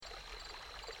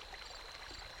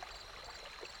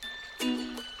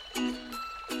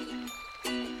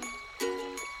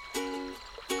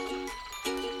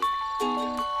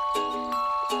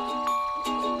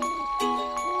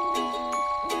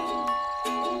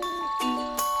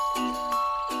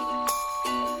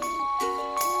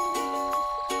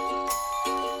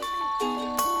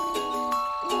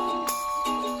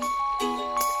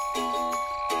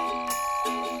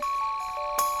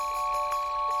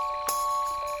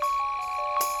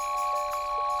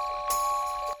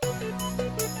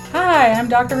Hi, I'm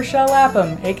Dr. Rochelle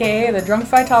Lapham, aka the Drunk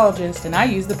Phytologist, and I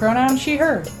use the pronoun she,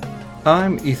 her.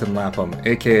 I'm Ethan Lapham,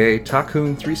 aka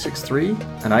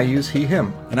Takun363, and I use he,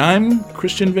 him. And I'm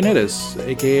Christian Vanitas,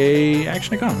 aka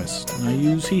Action Economist, and I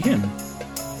use he, him.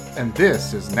 And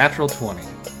this is Natural 20.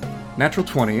 Natural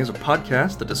 20 is a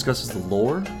podcast that discusses the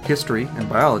lore, history, and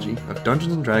biology of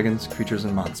Dungeons & Dragons, creatures,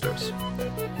 and monsters.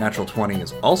 Natural 20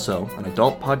 is also an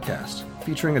adult podcast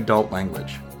featuring adult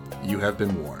language. You have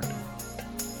been warned.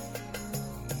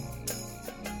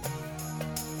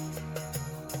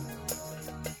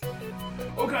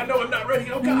 Oh god, no, I'm not ready,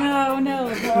 oh god!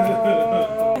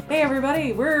 No. Hey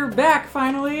everybody, we're back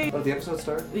finally. Oh, did the episode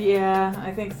start? Yeah,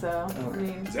 I think so. Okay. I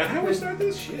mean, Is that how we start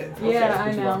this shit? yeah, I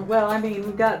which know. one? Well, I mean,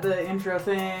 we've got the intro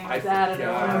thing. I It's added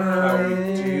forgot how over.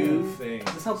 to do things.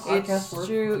 Is this how podcasts It's work?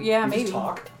 true. Yeah, You maybe. just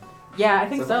talk? Yeah, I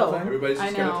think Is that the so. thing? Everybody's I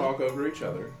just gonna know. talk over each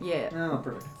other. Yeah, Oh,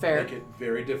 perfect. fair. Make it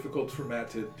very difficult for Matt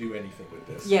to do anything with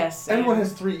this. Yes. Everyone and-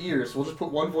 has 3 ears, so we'll just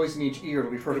put one voice in each ear.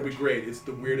 It'll be It'll perfect. be great. It's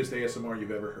the weirdest ASMR you've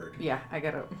ever heard. Yeah, I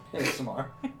got it. ASMR.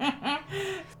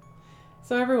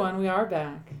 So everyone, we are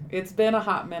back. It's been a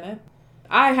hot minute.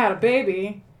 I had a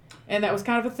baby, and that was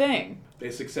kind of a thing.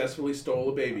 They successfully stole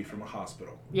a baby from a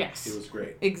hospital. Yes. It was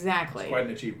great. Exactly. It's quite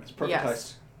an achievement. Perfect Yes.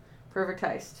 heist. Perfect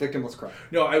heist. Victimless crime.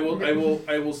 No, I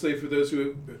will say for those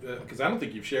who, because I don't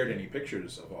think you've shared any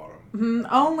pictures of Autumn.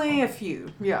 Only a few.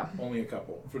 Yeah. Only a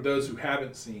couple. For those who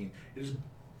haven't seen,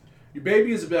 your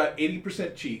baby is about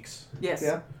 80% cheeks. Yes.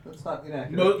 Yeah, that's not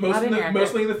inaccurate. Not inaccurate.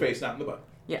 Mostly in the face, not in the butt.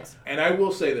 Yes. And I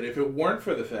will say that if it weren't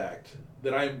for the fact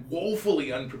that I'm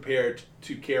woefully unprepared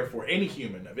to care for any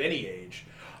human of any age,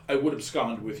 I would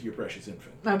abscond with your precious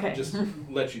infant. Okay. Just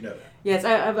let you know that. Yes,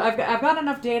 I've got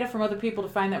enough data from other people to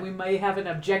find that we may have an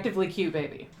objectively cute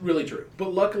baby. Really true.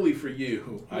 But luckily for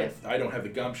you, Yes. I don't have the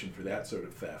gumption for that sort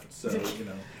of theft. So,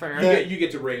 Fair. you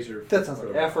get to raise her. That sounds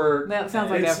like effort. That sounds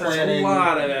like It's effort. a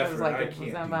lot of It effort. was like I it's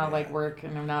can't do about that. like work,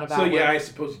 and I'm not about. So yeah, I work.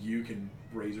 suppose you can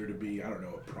raise her to be, I don't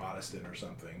know, a Protestant or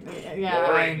something. Yeah,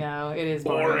 Boring. I know it is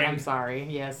boring. Boring. I'm sorry.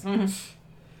 Yes.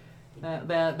 that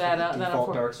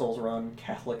Default Dark Souls run,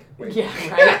 Catholic. Wait. Yeah.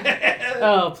 Right.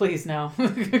 Oh, please no.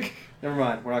 Never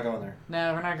mind, we're not going there.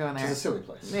 No, we're not going there. It's a silly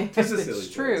place. It's a silly It's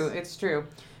true. place. It's true.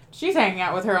 She's hanging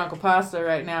out with her Uncle Pasta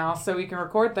right now, so we can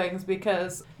record things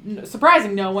because,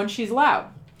 surprising no one, she's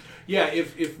loud. Yeah,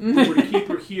 if we were to keep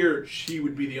her here, she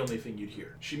would be the only thing you'd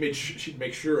hear. She'd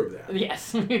make sure of that.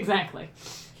 Yes, exactly.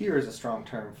 Here is a strong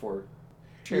term for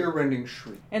True. ear-rending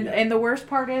shriek. And Yeah. and the worst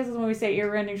part is when we say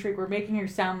ear-rending shriek, we're making her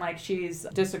sound like she's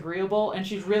disagreeable, and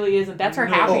she really isn't. That's her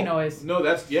No. happy noise. No,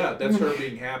 that's her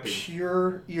being happy.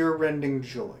 Pure ear-rending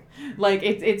joy. Like,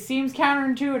 it seems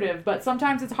counterintuitive, but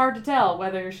sometimes it's hard to tell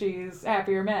whether she's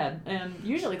happy or mad, and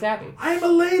usually it's happy. I'm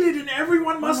elated, and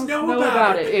everyone must know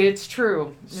about it. It's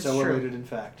true. It's So true. elated, in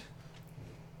fact.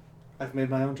 I've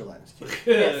made my own gelatinous cube.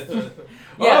 Yes.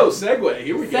 Oh, segue.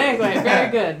 Here we go. Segue,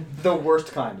 very good. The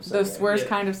worst kind of The segue. worst Yeah.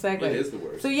 kind of segue. It is the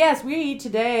worst. So yes,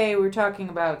 we're talking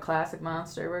about classic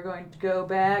monster. We're going to go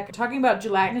back, talking about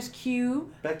Gelatinous Cube,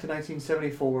 Back to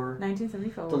 1974.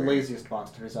 1974. The laziest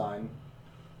monster design.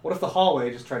 What if the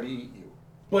hallway just tried to eat you?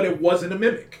 But it wasn't a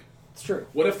mimic. It's true.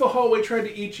 What if the hallway tried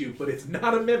to eat you, but it's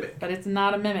not a mimic? But it's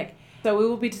not a mimic. So we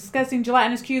will be discussing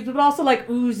gelatinous cubes, but also like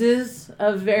oozes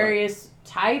of various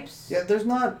types. Yeah, there's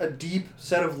not a deep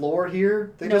set of lore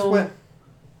here. They No. just went,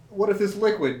 what if this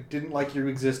liquid didn't like you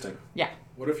existing? Yeah.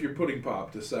 What if your pudding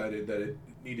pop decided that it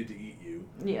needed to eat you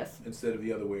Yes. instead of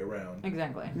the other way around?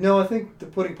 Exactly. No, I think the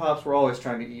pudding pops were always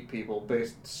trying to eat people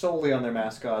based solely on their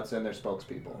mascots and their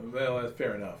spokespeople. Well, that's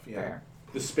fair enough. Yeah. Fair.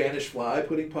 The Spanish fly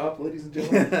pudding pop, ladies and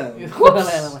gentlemen.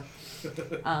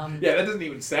 Yeah, that doesn't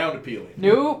even sound appealing.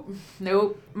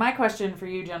 Nope. My question for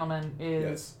you, gentlemen, is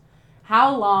Yes.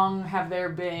 how long have there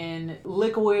been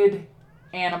liquid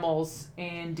animals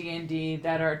in D&D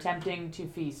that are attempting to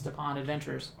feast upon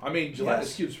adventurers? I mean, gelatinous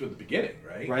Yes. cubes from the beginning,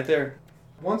 right? Right there.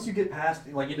 Once you get past,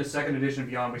 like, into second edition and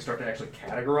beyond, we start to actually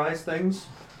categorize things.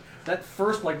 That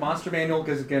first, like, monster manual,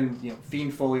 because, again,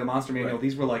 Fiend Folio, monster manual, Right.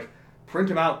 these were, like, print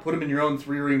them out, put them in your own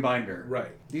 3-ring binder. Right.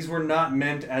 These were not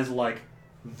meant as, like,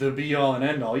 the be-all and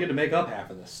end-all. You had to make up half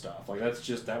of this stuff. Like,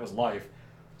 that was life.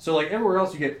 So, like, everywhere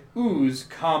else you get ooze,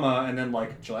 comma, and then,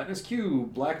 like, gelatinous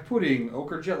cube, black pudding,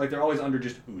 ochre jet. Like, they're always under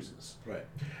just oozes. Right.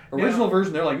 Original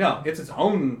version, they're like, no, it's its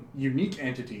own unique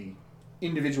entity,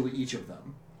 individually each of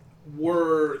them.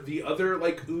 Were the other,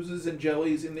 like, oozes and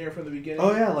jellies in there from the beginning?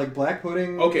 Oh, yeah, like black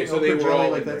pudding. Okay, so they ochre were jelly,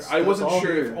 all like in there. that's, I wasn't that's all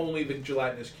sure if here. only the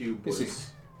gelatinous cube Let me was... see.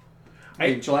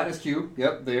 Gelatinous cube,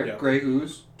 yep, there. Yeah. Gray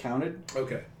ooze, counted.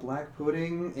 Okay. Black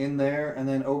pudding in there, and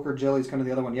then ochre jelly is kind of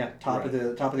the other one. Yeah, top of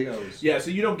the O's. Yeah, so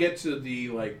you don't get to the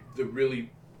really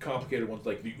complicated ones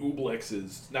like the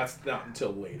Oblexes. That's not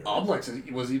until later.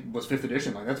 Oblex was 5th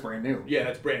edition. Like, that's brand new. Yeah,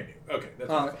 that's brand new. Okay. That's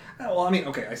well, I mean,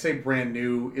 okay, I say brand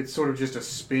new. It's sort of just a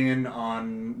spin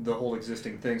on the whole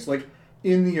existing things. Like,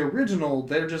 in the original,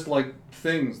 they're just like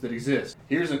things that exist.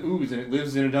 Here's an ooze, and it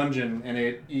lives in a dungeon, and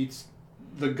it eats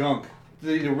the gunk.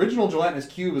 The original gelatinous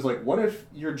cube is like, what if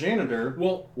your janitor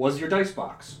was your dice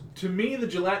box? To me, the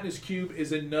gelatinous cube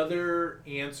is another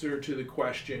answer to the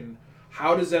question,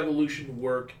 how does evolution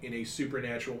work in a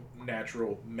supernatural,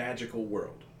 natural, magical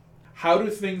world? How do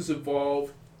things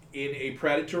evolve in a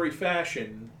predatory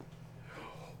fashion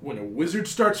when a wizard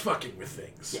starts fucking with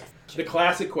things? Yes. The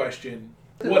classic question,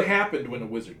 what happened when a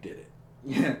wizard did it?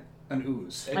 Yeah, an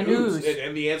ooze. An ooze.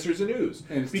 And the answer is an ooze.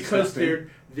 Because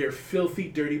they're filthy,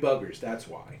 dirty buggers, that's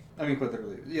why. I mean, quite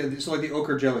literally. Yeah, so like the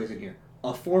ochre jellies in here.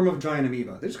 A form of giant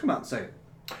amoeba. They just come out and say it.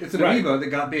 It's an amoeba that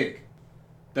got big.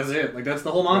 That's it. Like, that's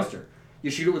the whole monster. Right. You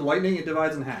shoot it with lightning, it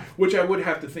divides in half. Which I would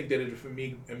have to think that if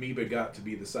amoeba got to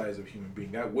be the size of a human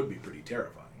being, that would be pretty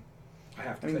terrifying.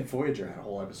 I mean, Voyager had a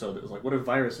whole episode that was like, what if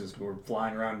viruses were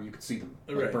flying around and you could see them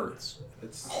like birds?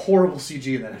 It's horrible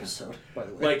CG in that episode, by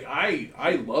the way. Like,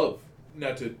 I love,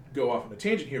 not to go off on a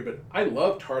tangent here, but I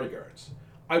love tardigrades.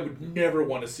 I would never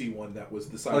want to see one that was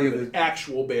the size of an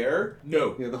actual bear.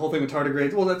 No. Yeah, the whole thing with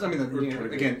tardigrades. Well, that's, I mean,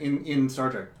 again, in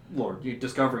Star Trek lore,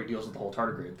 Discovery deals with the whole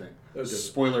tardigrade thing.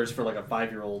 Spoilers for like a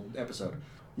 5-year-old episode.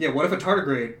 Yeah, what if a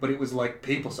tardigrade, but it was like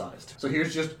people-sized? So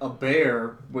here's just a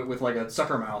bear with like a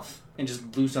sucker mouth and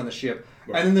just loose on the ship.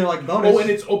 Right. And then they're like bonus.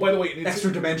 By the way, it's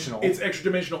extra-dimensional. It's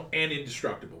extra-dimensional and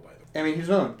indestructible, by the way. I mean, here's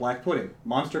another one. Black pudding.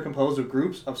 Monster composed of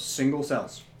groups of single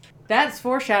cells. That's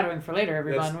foreshadowing for later,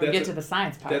 everyone, when we get to the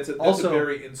science part. That's also a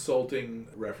very insulting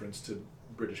reference to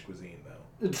British cuisine,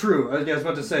 though. True. I was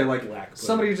about to say, like,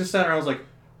 somebody just sat around and was like,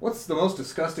 what's the most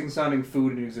disgusting-sounding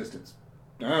food in existence?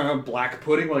 Black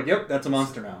pudding? Like, yep, that's a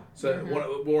monster now. So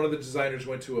one of the designers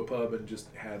went to a pub and just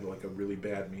had, like, a really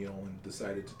bad meal and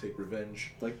decided to take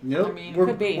revenge. Like, nope, I mean,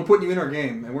 we're putting you in our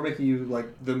game, and we're making you, like,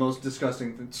 the most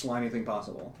disgusting, slimy thing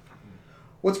possible.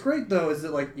 What's great, though, is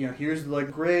that, like, you know, here's,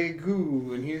 like, gray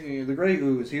goo, and here's the gray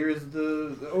ooze, here's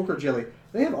the ochre jelly.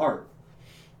 They have art.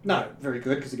 Not very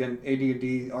good, because, again,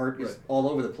 AD&D art is all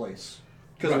over the place.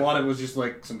 Because a lot of it was just,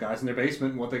 like, some guys in their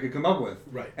basement and what they could come up with.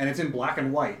 Right. And it's in black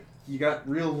and white. You got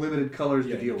real limited colors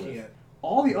to deal with.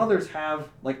 All the others have,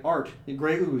 like, art.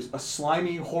 Gray ooze, a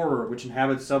slimy horror which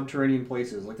inhabits subterranean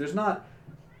places. Like, there's not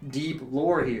deep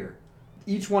lore here.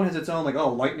 Each one has its own, like,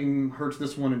 oh, lightning hurts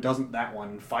this one and doesn't that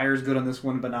one. Fire's good on this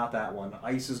one, but not that one.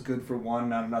 Ice is good for one,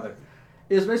 not another.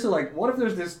 It's basically like, what if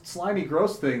there's this slimy,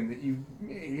 gross thing that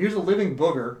here's a living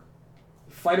booger,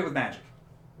 fight it with magic.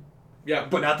 Yeah.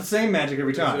 But not the same magic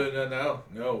every time.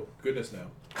 No. Goodness, no.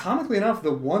 Comically enough,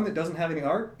 the one that doesn't have any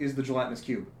art is the gelatinous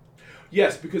cube.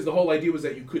 Yes, because the whole idea was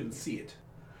that you couldn't see it.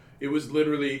 It was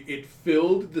literally, it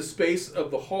filled the space of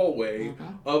the hallway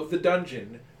of the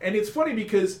dungeon. And it's funny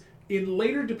because in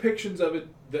later depictions of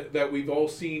it that we've all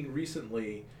seen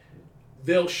recently,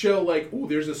 they'll show like, ooh,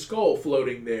 there's a skull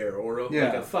floating there, or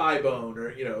like a thigh bone,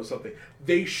 or, you know, something.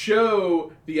 They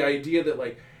show the idea that,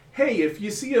 like, hey, if you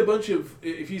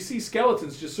see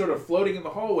skeletons just sort of floating in the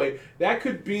hallway, that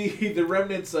could be the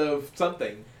remnants of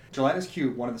something. Gelatinous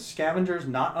cube, one of the scavengers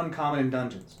not uncommon in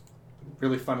dungeons.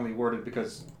 Really funnily worded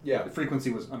because the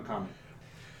frequency was uncommon.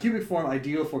 Cubic form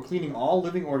ideal for cleaning all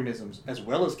living organisms as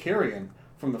well as carrion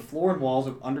from the floor and walls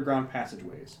of underground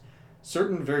passageways.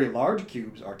 Certain very large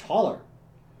cubes are taller,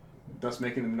 thus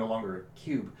making them no longer a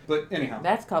cube. But anyhow.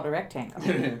 That's called a rectangle.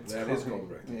 That is called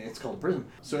a rectangle. It's called a prism.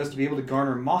 So as to be able to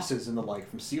garner mosses and the like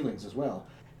from ceilings as well.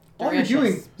 All you're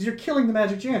doing is you're killing the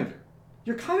magic janitor.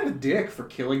 You're kind of a dick for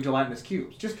killing gelatinous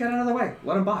cubes. Just get out of the way.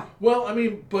 Let him by. Well, I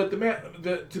mean, but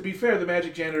to be fair, the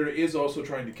magic janitor is also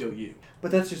trying to kill you. But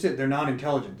that's just it. They're not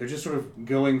intelligent. They're just sort of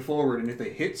going forward, and if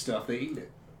they hit stuff, they eat it.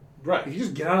 Right. If you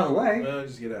just get out of the way...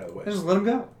 just get out of the way. Just let them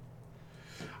go.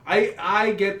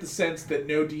 I get the sense that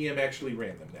no DM actually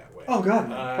ran them that way. Oh, God,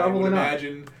 no. Probably not. I would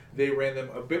imagine they ran them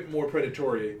a bit more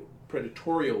predatorially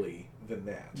than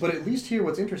that. But at least here,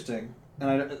 what's interesting,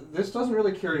 and this doesn't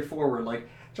really carry forward, like,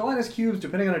 gelatinous cubes,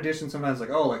 depending on edition, sometimes like,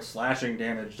 oh, like slashing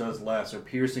damage does less, or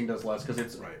piercing does less, because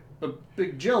it's a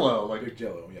big jello. Like, big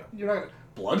jello, yeah. You're not...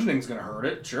 Bludgeoning's going to hurt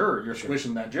it. Sure, you're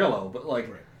squishing that jello, but, like,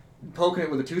 poking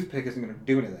it with a toothpick isn't going to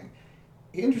do anything.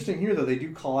 Interesting here, though, they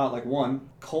do call out, like, one,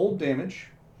 cold damage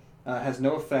has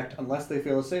no effect unless they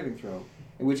fail a saving throw,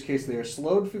 in which case they are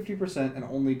slowed 50% and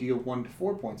only deal 1 to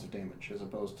 4 points of damage, as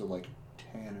opposed to, like,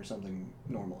 10 or something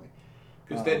normally.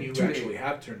 Because then you actually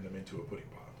have turned them into a pudding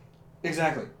pop.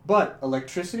 Exactly. But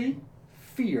electricity,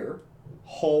 fear,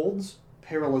 holds,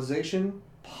 paralyzation,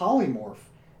 polymorph,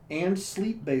 and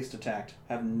sleep-based attack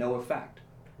have no effect.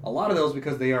 A lot of those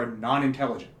because they are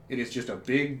non-intelligent. It is just a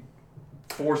big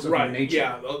force of nature.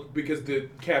 Yeah, because the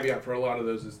caveat for a lot of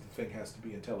those is the thing has to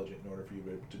be intelligent in order for you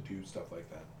to do stuff like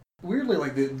that. Weirdly,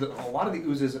 like a lot of the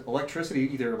oozes, electricity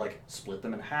either like split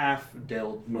them in half,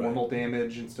 dealt normal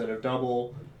damage instead of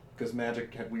double, because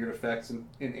magic had weird effects in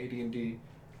AD&D.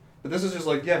 But this is just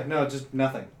like, just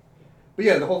nothing. But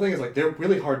yeah, the whole thing is like they're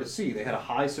really hard to see. They had a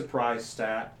high surprise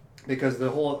stat because the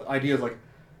whole idea is like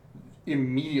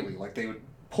immediately, like they would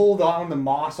pull down the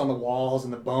moss on the walls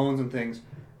and the bones and things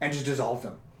and just dissolve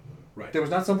them. Right. There was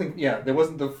not something, there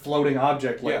wasn't the floating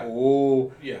object like,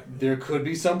 there could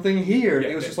be something here.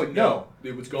 It was just like, no.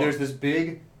 It was gone. There's this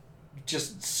big,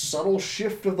 just subtle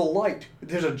shift of the light.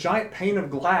 There's a giant pane of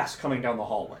glass coming down the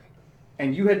hallway.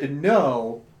 And you had to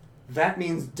know that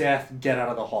means death, get out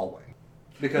of the hallway.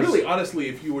 Because really, honestly,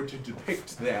 if you were to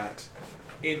depict that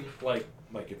in, like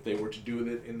if they were to do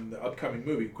it in the upcoming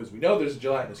movie, because we know there's a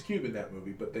gelatinous cube in that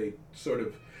movie, but they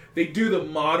do the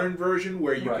modern version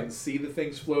where you can see the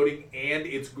things floating and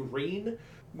it's green.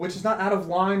 Which is not out of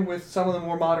line with some of the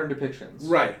more modern depictions.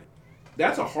 Right.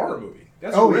 That's a horror movie.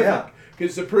 That's horrific. Yeah.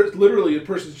 Because literally the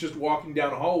person's just walking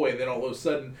down a hallway and then all of a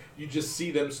sudden you just see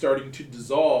them starting to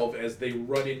dissolve as they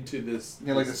run into this...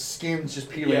 Yeah, like the skin's just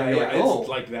peeling. It's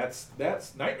like that's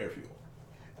nightmare fuel.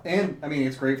 And, I mean,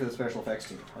 it's great for the special effects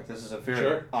team. Like, this is a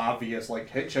very obvious, like,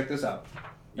 hey, check this out.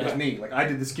 That's me. Like, I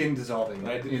did the skin dissolving.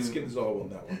 I did the skin dissolve on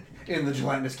that one. In the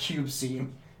gelatinous cube scene. And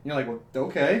you're like, well,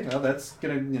 okay, well, that's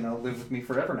going to, live with me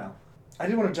forever now. I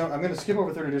did want to jump... I'm going to skip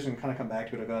over 3rd edition and kind of come back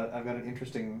to it. I've got an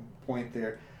interesting point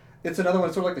there. It's another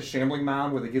one, sort of like the Shambling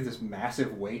Mound, where they give this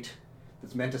massive weight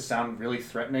that's meant to sound really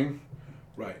threatening.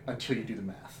 Right. Until you do the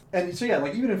math. And so,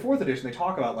 like, even in 4th edition, they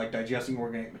talk about, like, digesting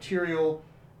organic material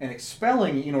and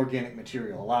expelling inorganic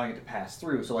material, allowing it to pass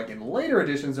through. So, like, in later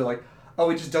editions, they're like,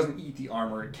 oh, it just doesn't eat the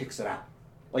armor, it kicks it out.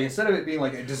 Like, instead of it being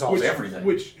like, it dissolves everything.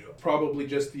 Which probably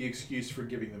just the excuse for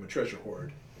giving them a treasure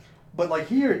hoard. But, like,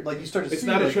 here, like, you start to see... It's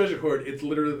not a treasure hoard, it's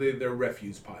literally their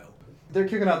refuse pile. They're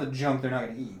kicking out the junk they're not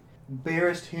going to eat.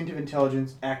 Barest hint of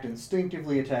intelligence, act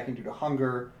instinctively, attacking due to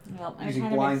hunger, using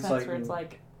blind sight. Where it's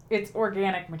like, it's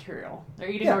organic material. They're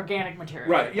eating organic material.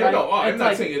 Right, yeah, I'm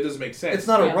not saying it doesn't make sense. It's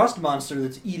not a rust monster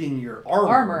that's eating your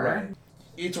armor. Right.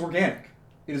 It's organic.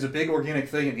 It is a big organic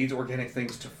thing. It needs organic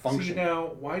things to function. See,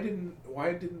 now, why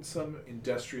didn't some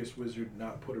industrious wizard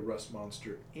not put a rust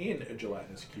monster in a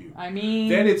gelatinous cube? I mean...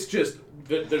 Then it's just,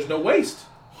 there's no waste.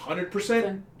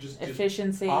 100%. Just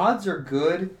efficiency. Odds are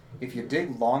good. If you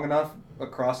dig long enough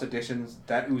across editions,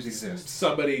 that ooze exists.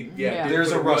 Somebody,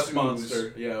 there's a rust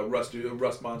monster. Yeah, a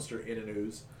rust monster in an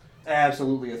ooze.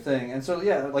 Absolutely a thing. And so,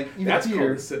 like, even that's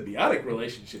here... That's called a symbiotic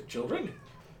relationship, children.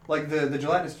 Like, the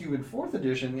gelatinous cube in 4th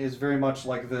edition is very much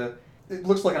like it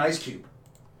looks like an ice cube.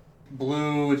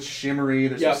 Blue, it's shimmery,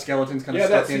 there's some skeletons kind of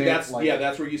stuck in it.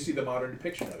 That's where you see the modern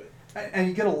depiction of it. And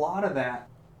you get a lot of that.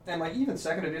 And, like, even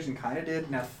 2nd edition kind of did.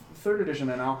 Now, 3rd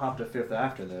edition, and I'll hop to 5th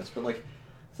after this, but, like,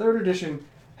 3rd edition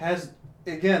has,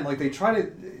 again, like, it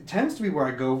tends to be where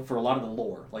I go for a lot of the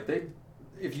lore. Like, they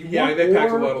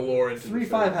packed a lot of lore into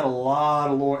 3.5 had a lot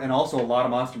of lore, and also a lot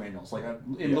of monster manuals. Like,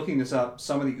 in looking this up,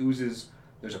 some of the oozes,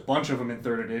 there's a bunch of them in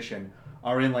 3rd edition,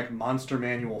 are in, like, Monster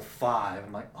Manual 5.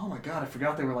 I'm like, oh my god, I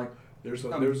forgot they were, like, there's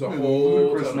a whole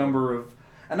ludicrous number of,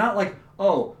 and not like,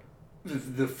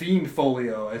 the Fiend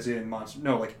Folio, as in monster.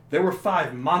 No, like, there were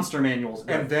 5 monster manuals,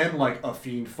 and then, like, a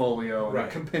Fiend Folio, and a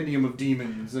Compendium of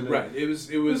Demons, and it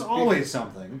was always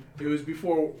something. It was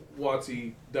before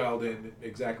WotC dialed in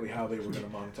exactly how they were going to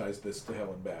monetize this to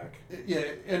hell and back. Yeah,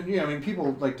 and I mean,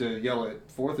 people like to yell at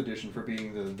 4th edition for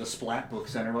being the Splat Book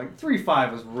Center. Like,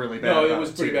 3.5 was really bad. No, it was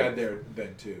pretty bad there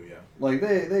then too. Yeah. Like,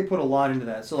 they put a lot into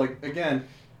that. So, like, again,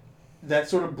 that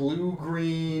sort of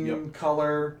blue-green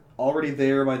color already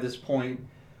there by this point.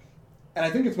 And I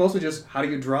think it's mostly just how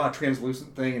do you draw a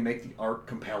translucent thing and make the art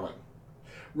compelling.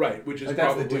 Right, which is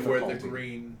probably where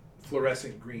the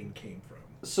fluorescent green came from.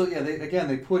 So yeah,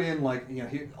 they put in, like,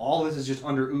 all this is just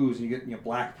under ooze, and you get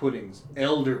black puddings,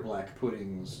 elder black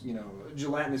puddings,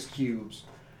 gelatinous cubes,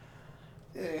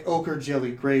 ochre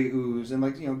jelly, gray ooze,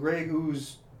 and gray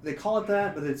ooze. They call it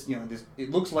that, but it's it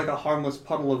looks like a harmless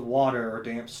puddle of water or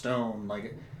damp stone.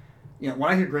 Like, when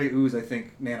I hear gray ooze, I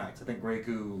think nanites. I think gray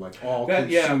goo, like all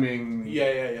consuming.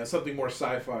 Yeah. Something more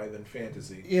sci-fi than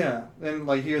fantasy. Yeah, and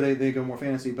like here they go more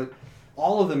fantasy, but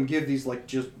all of them give these like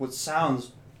just what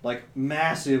sounds like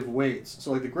massive weights.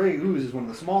 So like the gray ooze is one of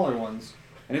the smaller ones,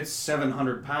 and it's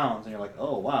 700 pounds, and you're like,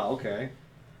 oh wow, okay.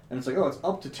 And it's like, oh, it's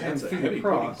up to 10 feet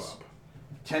across.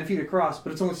 10 feet across,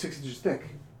 but it's only 6 inches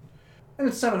thick. And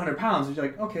it's 700 pounds, and you're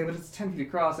like, okay, but it's 10 feet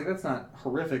across, like that's not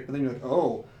horrific. But then you're like,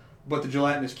 oh, But the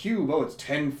gelatinous cube, it's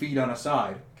 10 feet on a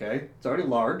side. Okay, it's already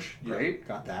large. Yeah. Great,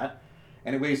 got that.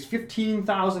 And it weighs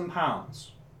 15,000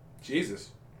 pounds.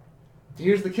 Jesus.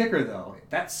 Here's the kicker, though.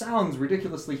 That sounds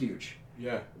ridiculously huge.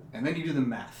 Yeah. And then you do the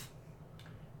math.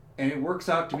 And it works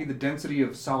out to be the density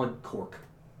of solid cork.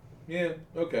 Yeah.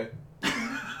 Okay.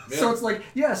 So it's like,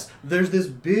 yes, there's this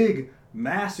big,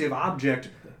 massive object.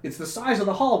 It's the size of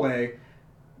the hallway,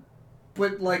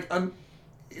 but like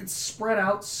it's spread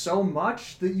out so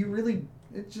much that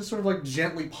it's just sort of like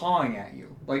gently pawing at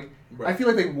you. Like, Right. I feel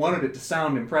like they wanted it to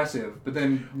sound impressive, but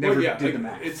then never did the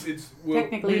math.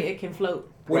 Technically, it can float.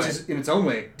 Which Right. is, in its own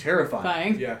way, terrifying.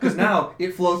 Fine. Yeah. Because now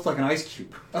it floats like an ice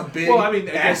cube. A big again,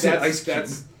 acid ice cube.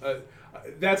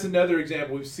 That's another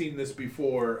example. We've seen this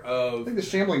before I of think the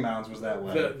Shambling Mounds was that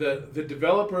way. the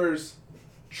developers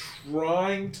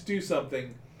trying to do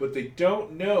something, but they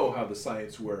don't know how the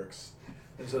science works,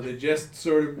 and so they just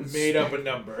sort of made up a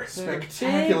number.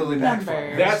 Spectacularly Big backfired.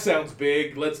 numbers. That sounds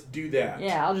big. Let's do that.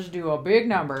 Yeah, I'll just do a big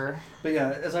number. But yeah,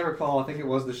 as I recall, I think it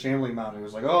was the Shambling Mound. It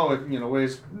was like, it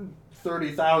weighs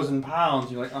 30,000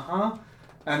 pounds. You're like, uh-huh.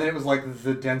 And then it was like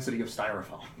the density of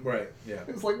styrofoam. Right. Yeah.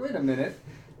 It's like, wait a minute.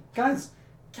 Guys,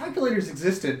 calculators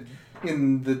existed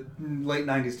in the late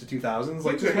 90s to 2000s.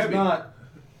 Like, Things this are was heavy. not...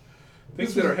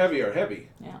 Things that are heavy are heavy.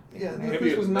 Yeah. Yeah, Heavier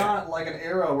this was than not like an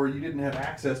era where you didn't have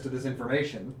access to this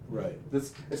information. Right.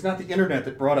 It's not the internet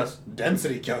that brought us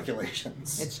density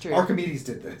calculations. It's true. Archimedes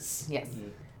did this. Yes.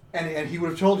 And he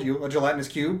would have told you a gelatinous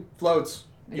cube floats.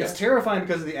 Yeah. It's terrifying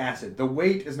because of the acid. The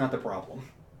weight is not the problem.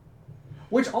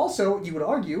 Which also, you would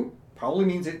argue, probably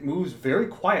means it moves very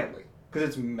quietly because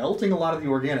it's melting a lot of the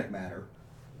organic matter.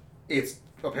 It's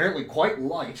apparently quite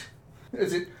light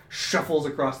as it shuffles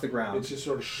across the ground. It just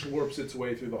sort of slurps its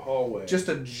way through the hallway. It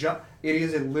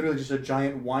is literally just a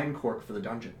giant wine cork for the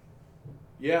dungeon.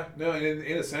 Yeah. No.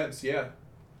 In a sense, yeah.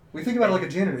 We think about it like a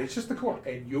janitor. It's just the cork.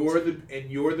 And you're the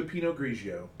Pinot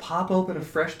Grigio. Pop open a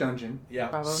fresh dungeon, Yeah.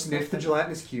 Bravo. sniff the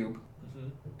gelatinous cube, Mm-hmm.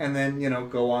 and then,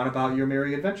 go on about your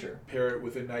merry adventure. Pair it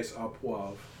with a nice au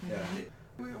poivre.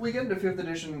 Yeah. We get into 5th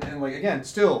edition, and, again,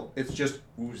 still, it's just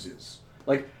oozes.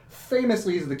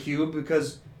 Famously is the cube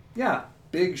because, yeah,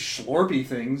 big schlorpy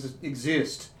things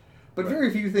exist, but Right. very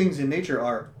few things in nature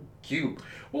are cube.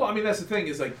 Well, I mean, that's the thing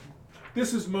is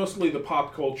this is mostly the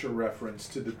pop culture reference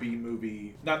to the B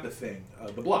movie, not The Thing,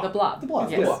 The Blob. The blob. The Blob,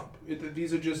 It's Yes. The Blob.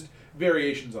 These are just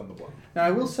variations on The Blob. Now,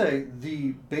 I will say,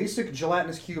 the basic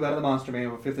gelatinous cube out of the Monster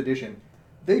Manual of 5th edition,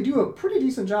 they do a pretty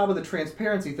decent job of the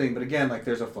transparency thing, but again,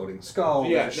 there's a floating skull,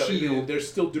 there's a shield. There's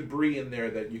still debris in there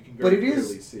that you can But very it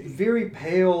clearly is see. very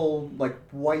pale,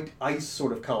 white ice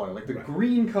sort of color. The Right.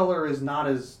 green color is not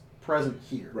as present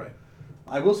here. Right.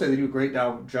 I will say they do a great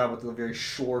job with the very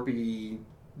schlorpy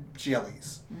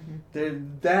jellies.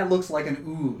 That looks like an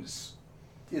ooze.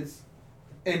 It's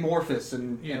amorphous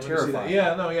and Yeah, let me see terrifying. that.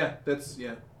 Yeah, no, yeah, that's,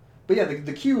 yeah. But yeah,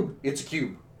 the cube, it's a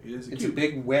cube. It is a It's cube. a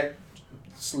big, wet,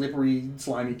 slippery,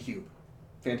 slimy cube.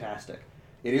 Fantastic.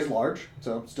 It is large,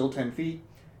 so still 10 feet.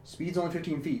 Speed's only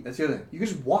 15 feet. That's the other thing. You can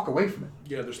just walk away from it.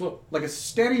 Yeah, they're slow. Like a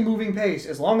steady moving pace,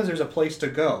 as long as there's a place to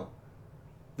go,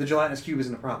 the gelatinous cube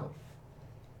isn't a problem.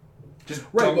 Just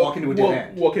don't walk into a dead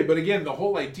end. Okay, but again, the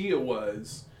whole idea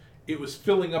was it was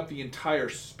filling up the entire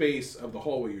space of the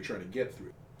hallway you're trying to get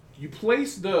through. You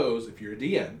place those, if you're a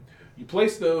DM, you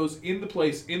place those in the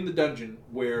place in the dungeon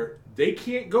where they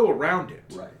can't go around it.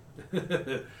 Right.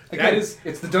 That Again, is,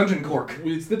 it's the dungeon cork.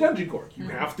 it's the dungeon cork. You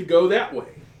have to go that way.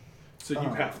 So you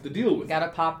have to deal with it. Gotta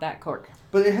pop that cork.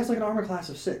 But it has an armor class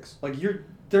of 6.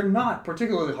 They're not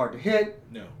particularly hard to hit.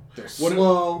 No. They're What-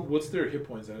 slow. What's their hit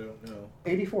points? I don't know.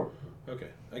 84. Okay.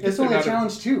 I It's they're only a not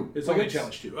challenge 2. It's only a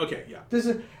challenge 2. Okay, yeah.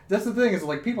 That's the thing is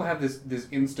people have this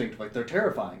instinct they're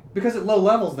terrifying because at low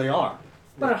levels they are,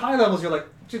 but at high levels you're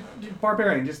just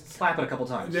barbarian, just slap it a couple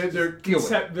times. They're Deal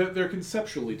with it. they're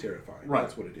conceptually terrifying. Right.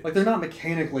 That's what it is. They're not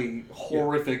mechanically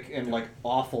horrific and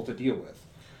awful to deal with.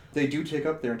 They do take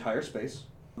up their entire space.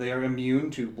 They are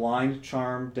immune to blind,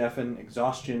 charm, deafen,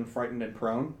 exhaustion, frightened, and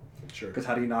prone. Sure. Because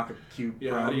how do you knock a cube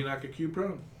Yeah, prone? how do you knock a cube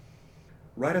prone?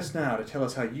 Write us now to tell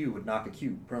us how you would knock a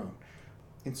cube prone.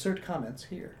 Insert comments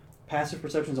here. Passive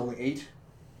perception's only 8.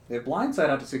 They have blind sight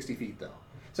out to 60 feet, though.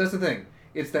 So that's the thing.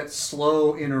 It's that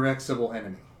slow, inerexible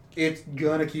enemy. It's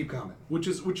gonna keep coming. Which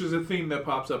is a theme that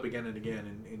pops up again and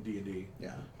again in D&D.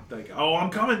 Yeah. Oh, I'm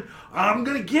coming. I'm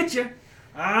gonna get you.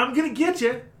 I'm gonna get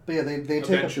you. But yeah, they take up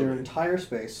Eventually. their entire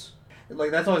space.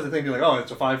 That's always the thing. You're like,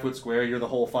 it's a 5-foot square. You're the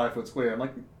whole 5-foot square. I'm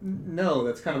like, no.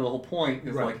 That's kind of the whole point.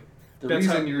 Is Right. the That's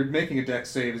reason how- you're making a dex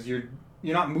save is you're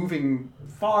not moving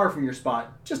far from your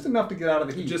spot, just enough to get out of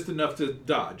the heat. Just enough to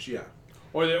dodge, yeah.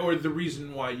 Or the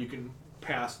reason why you can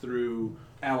pass through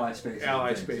ally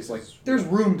spaces. Like there's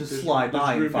room to slide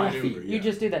by in 5 feet. You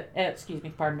just do that. Excuse me,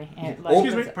 pardon me.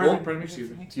 Pardon me. Excuse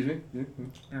me.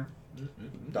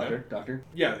 Doctor.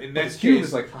 Yeah, in But that this cube case,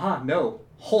 is like, no.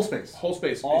 Whole space.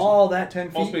 All that 10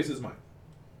 feet. Whole space is mine.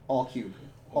 All cube.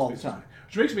 All the time.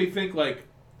 Which makes me think, like,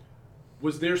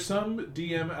 was there some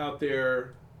DM out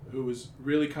there who was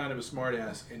really kind of a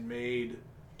smartass and made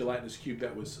gelatinous cube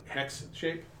that was hex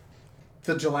shape?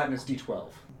 The gelatinous D12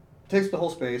 takes the whole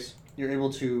space. You're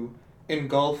able to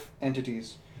engulf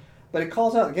entities, but it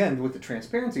calls out again with the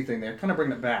transparency thing there, kind of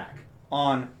bringing it back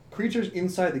on creatures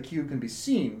inside the cube can be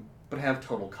seen but have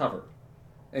total cover,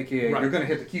 aka you're going to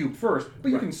hit the cube first, but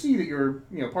you can see that your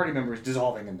party member is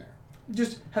dissolving in there,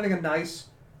 just having a nice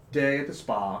day at the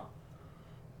spa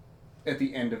at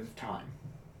the end of time.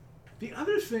 The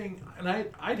other thing, and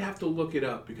I'd have to look it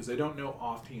up because I don't know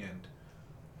offhand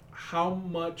how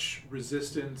much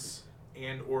resistance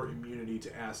and or immunity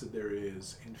to acid there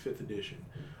is in 5th edition.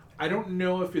 I don't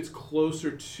know if it's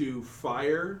closer to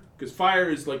fire, because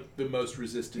fire is like the most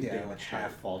resistant damage. Like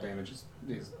half fall damage is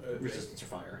resistance to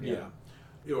fire. Yeah.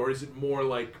 Or is it more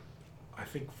like, I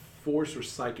think force or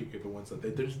psychic are the ones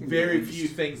that there's very few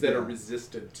things that are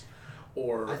resistant.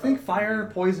 Or I think fire,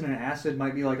 poison, and acid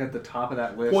might be like at the top of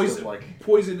that list.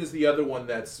 Poison is the other one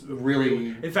that's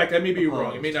really. In fact, I may be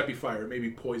wrong. It may not be fire. It may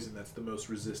be poison that's the most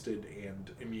resisted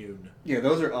and immune. Yeah,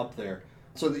 those are up there.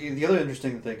 So the other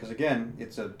interesting thing, because again,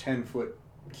 it's a 10-foot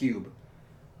cube,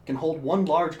 can hold one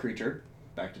large creature,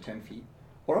 back to 10 feet,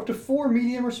 or up to 4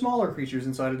 medium or smaller creatures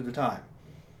inside at a time.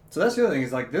 So that's the other thing,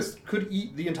 is like this could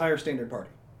eat the entire standard party.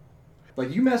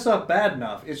 Like you mess up bad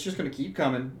enough, it's just going to keep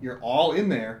coming. You're all in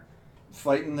there,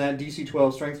 fighting that DC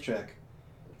 12 strength check,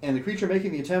 and the creature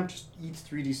making the attempt just eats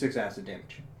 3d6 acid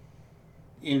damage.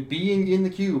 In being in the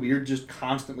cube, you're just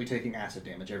constantly taking acid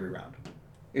damage every round.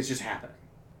 It's just happening.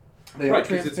 Right,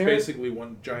 because it's basically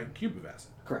one giant cube of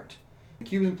acid. Correct. The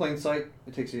cube is in plain sight.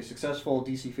 It takes a successful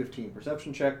DC 15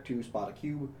 perception check to spot a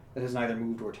cube that has neither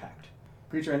moved or attacked.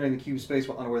 Creature entering the cube space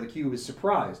while unaware of the cube is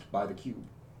surprised by the cube.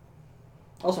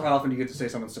 Also, how often do you get to say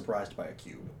someone's surprised by a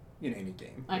cube in any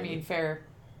game? I mean, fair.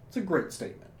 It's a great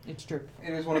statement. It's true.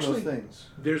 And it's one of those things.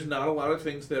 There's not a lot of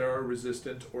things that are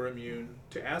resistant or immune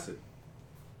to acid.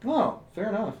 Oh, fair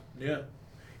enough. Yeah.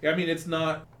 I mean, it's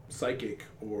not psychic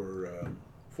or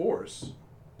force.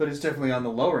 But it's definitely on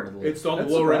the lower end of the list. It's on the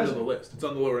lower end of the list. It's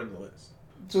on the lower end of the list.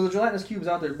 So the gelatinous cube is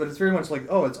out there, but it's very much like,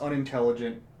 it's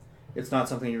unintelligent. It's not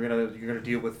something you're gonna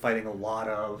deal with fighting a lot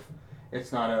of.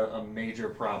 It's not a major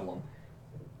problem.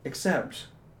 Except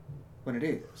when it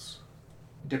is.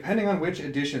 Depending on which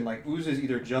edition, like oozes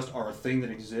either just are a thing that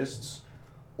exists,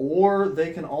 or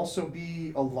they can also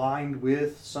be aligned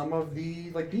with some of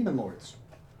the demon lords.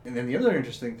 And then the other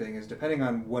interesting thing is, depending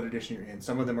on what edition you're in,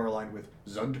 some of them are aligned with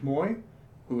Zugdmoy,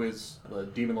 who is the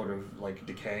demon lord of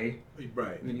decay.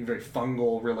 Right. And then very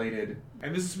fungal related.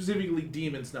 And this is specifically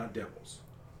demons, not devils.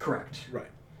 Correct.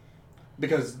 Right.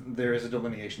 Because there is a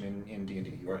delineation in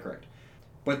D&D. You are correct.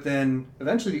 But then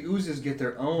eventually the oozes get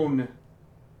their own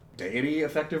deity,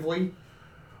 effectively.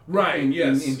 Right,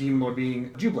 yes. In Demon Lord being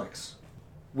Jublex.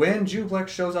 When Jublex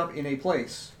shows up in a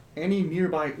place, any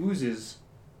nearby oozes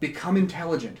become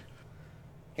intelligent.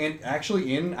 And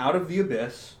actually out of the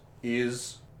abyss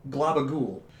is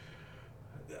Globagool.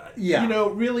 Yeah.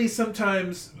 Really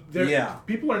sometimes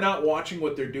people are not watching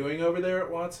what they're doing over there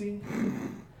at WotC.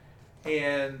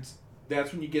 And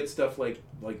that's when you get stuff like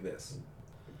this.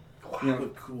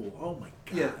 Globagool. Oh my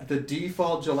god. Yeah, the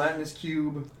default gelatinous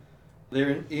cube,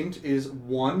 their int is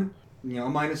 1,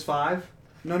 -5.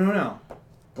 No.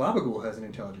 Globagool has an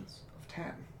intelligence of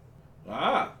 10.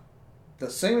 Ah. The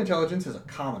same intelligence as a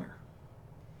commoner.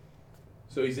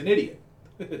 So he's an idiot.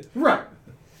 Right.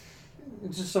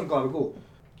 It's just some Globagool.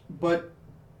 But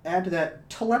add to that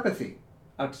telepathy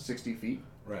out to 60 feet.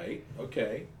 Right,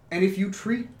 okay. And if you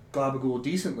treat Globagool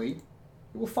decently,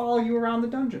 it will follow you around the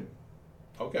dungeon.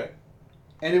 Okay.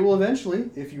 And it will eventually,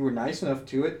 if you were nice enough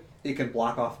to it, it can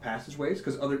block off passageways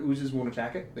because other oozes won't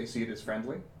attack it. They see it as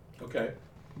friendly. Okay.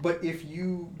 But if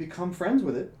you become friends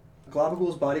with it,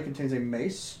 Globagool's body contains a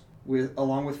mace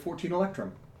along with 14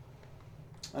 electrum.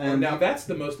 And now that's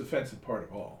the most offensive part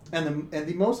of all. And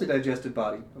the mostly digested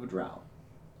body of a drow.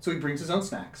 So he brings his own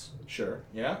snacks. Sure.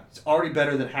 Yeah. It's already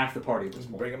better than half the party at this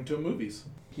point. Bring him to movies.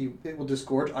 It will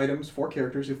disgorge items for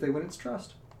characters if they win its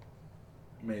trust.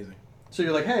 Amazing. So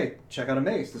you're like, hey, check out a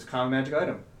mace, this common magic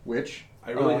item, which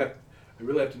I really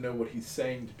have to know what he's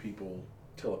saying to people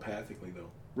telepathically,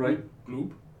 though. Right.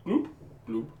 Gloop, gloop,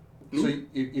 gloop, gloop. So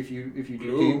if you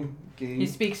do gain... He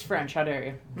speaks French. How dare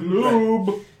you?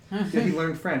 Gloob. Yeah, he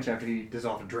learned French after he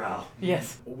dissolved a drow.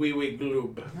 Yes. Oui, oui,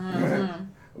 gloob.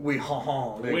 We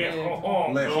ha-ha. Oui,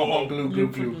 ho-ho. Le ha-ha, gloob,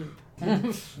 gloob,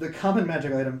 gloob. The common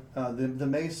magic item, the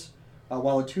mace,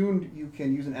 while attuned, you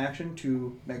can use an action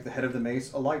to make the head of the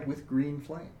mace alight with green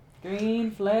flame.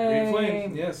 Green flame. Green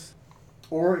flame, yes.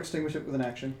 Or extinguish it with an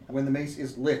action when the mace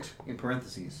is lit, in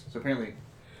parentheses. So apparently,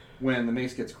 when the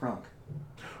mace gets crunk,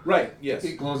 Right, yes.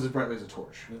 it glows as brightly as a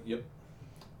torch. Yep.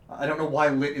 I don't know why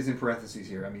lit is in parentheses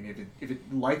here. I mean, if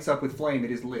it lights up with flame,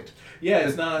 it is lit. Yeah,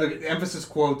 it's not... The emphasis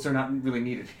quotes are not really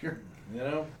needed here. You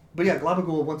know? But yeah,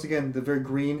 Globagul, once again, the very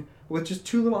green, with just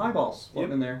two little eyeballs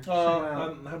floating in there.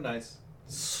 Oh, how nice.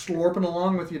 Slurping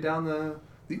along with you down the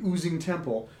oozing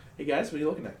temple. Hey guys, what are you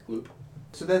looking at, Gloop?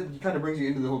 So that kind of brings you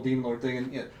into the whole Demon Lord thing.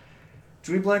 And yeah,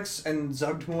 Dweeblex and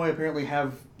Zuggtmoy apparently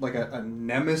have like a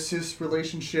nemesis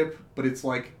relationship, but it's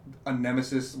like a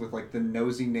nemesis with like the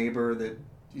nosy neighbor that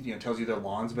tells you their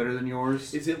lawn's better than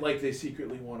yours. Is it like they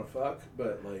secretly want to fuck,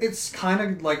 but like... It's kind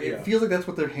of like, it feels like that's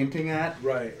what they're hinting at.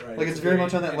 Right. Like it's very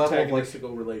much on that level of like...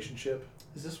 antagonistical relationship.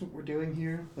 Is this what we're doing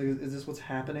here? Like, is this what's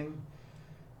happening?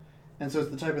 And so it's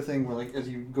the type of thing where, like, as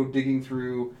you go digging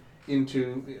through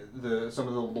into some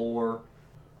of the lore,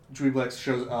 Dweeblex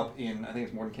shows up in, I think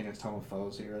it's Mordenkainen's Tome of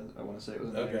Foes here, I want to say it was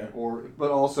in there.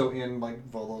 But also in, like,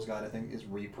 Volo's Guide, I think, is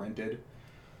reprinted.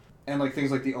 And, like,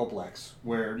 things like the Oblex,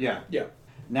 where, yeah.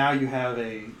 Now you have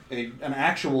an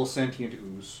actual sentient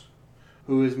ooze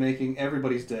who is making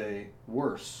everybody's day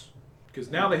worse. Because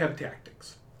now they have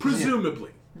tactics.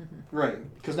 Presumably. Mm-hmm.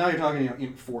 Right. Because now you're talking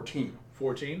in 14.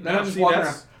 14? They're not just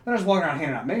walking around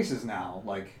handing out maces now.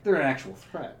 Like, they're an actual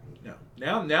threat.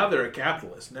 No. Now they're a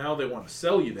capitalist. Now they want to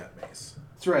sell you that mace.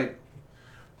 That's right.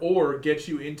 Or get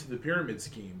you into the pyramid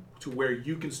scheme to where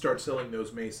you can start selling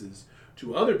those maces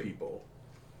to other people.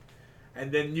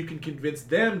 And then you can convince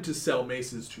them to sell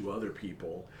maces to other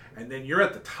people. And then you're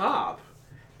at the top,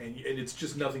 and it's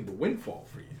just nothing but windfall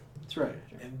for you. That's right.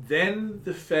 And then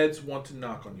the feds want to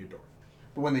knock on your door.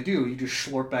 But when they do, you just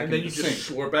slurp back into the sink. And then you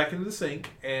just slurp back into the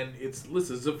sink, and this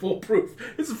is a foolproof.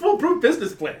 It's a foolproof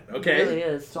business plan, okay? It really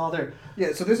is. It's all there.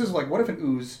 Yeah, so this is like, what if an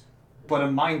ooze, but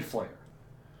a mind flayer?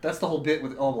 That's the whole bit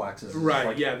with Oblex. Right,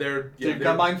 like, they've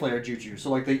got mind flayer juju. So,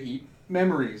 like, they eat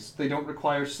memories. They don't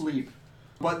require sleep.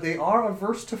 But they are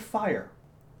averse to fire.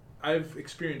 I've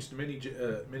experienced many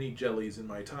jellies in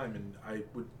my time, and I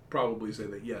would probably say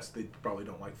that, yes, they probably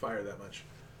don't like fire that much.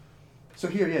 So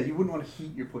here, yeah, you wouldn't want to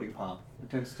heat your pudding pop.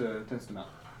 It tends to melt.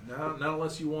 No, not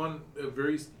unless you want a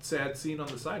very sad scene on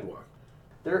the sidewalk.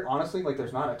 Honestly, like,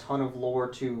 there's not a ton of lore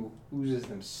to oozes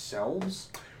themselves.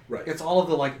 Right. It's all of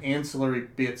the, like, ancillary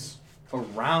bits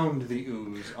around the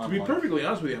ooze. To be perfectly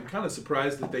honest with you, I'm kind of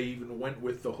surprised that they even went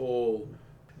with the whole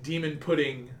demon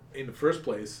pudding in the first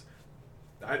place.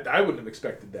 I wouldn't have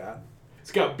expected that.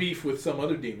 It's got beef with some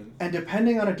other demon. And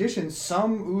depending on edition,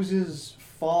 some oozes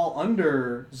fall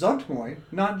under Zuggtmoy,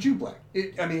 not Jublek.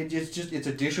 It's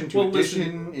addition to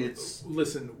addition.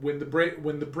 Listen. When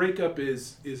the breakup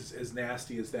is as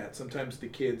nasty as that, sometimes the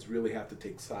kids really have to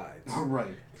take sides. Oh,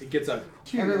 right. It gets ugly.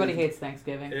 Everybody hates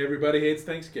Thanksgiving. Everybody hates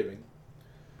Thanksgiving.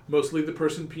 Mostly the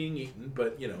person being eaten,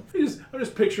 but I'm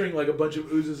just picturing like a bunch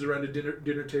of oozes around a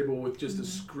dinner table with just a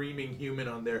screaming human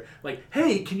on there. Like,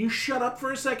 hey, can you shut up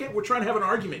for a second? We're trying to have an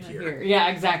argument here. Yeah,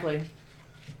 exactly.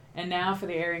 And now for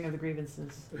the airing of the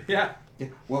grievances. Yeah.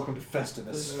 Welcome to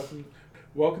Festivus.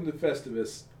 Welcome to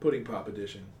Festivus Pudding Pop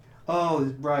Edition.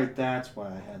 Oh, right. That's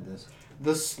why I had this.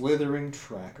 The Slithering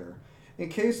Tracker. In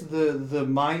case the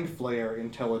Mind Flayer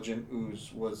intelligent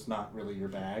ooze was not really your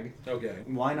bag. Okay.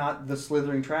 Why not the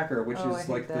Slithering Tracker, which is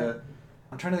like the...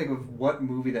 I'm trying to think of what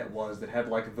movie that was that had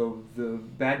like the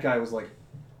bad guy was like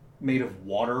made of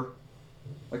water.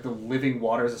 Like the living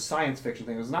water. It was a science fiction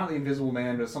thing. It was not The Invisible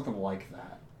Man, but it was something like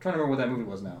that. I'm trying to remember what that movie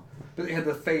was now. But it had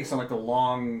the face on like the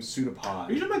long pseudopod.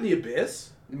 Are you talking about The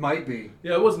Abyss? It might be.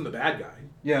 Yeah, it wasn't the bad guy.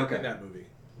 Yeah, okay. In that movie.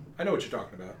 I know what you're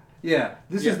talking about. Yeah,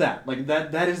 this is that. Like,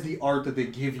 that is the art that they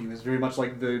give you. Is very much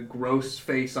like the gross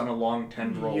face on a long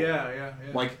tendril. Yeah.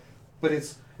 Like, but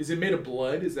it's... Is it made of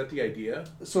blood? Is that the idea?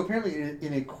 So apparently,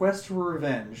 in a quest for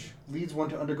revenge, leads one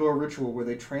to undergo a ritual where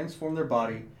they transform their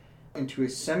body into a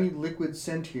semi-liquid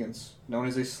sentience known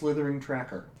as a slithering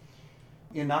tracker.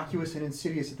 Innocuous and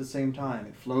insidious at the same time,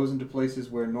 it flows into places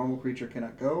where a normal creature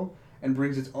cannot go and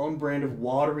brings its own brand of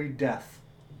watery death.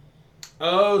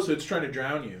 Oh, so it's trying to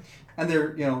drown you. And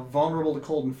they're, vulnerable to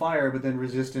cold and fire, but then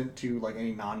resistant to, like,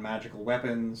 any non-magical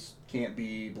weapons, can't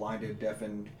be blinded,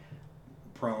 deafened,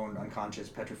 prone, unconscious,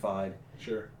 petrified.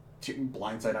 Sure.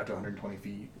 Blindside out to 120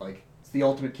 feet. Like, it's the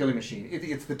ultimate killing machine.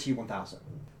 It's the T-1000.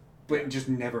 But it just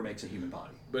never makes a human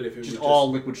body. But if it just was all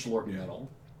liquid slurpy metal.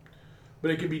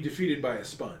 But it can be defeated by a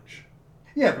sponge.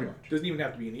 Yeah, pretty much. It doesn't even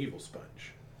have to be an evil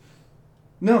sponge.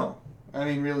 No. I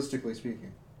mean, realistically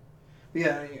speaking. But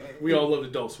yeah. We all loved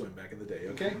Adult Swim back in the day,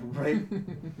 okay? Right?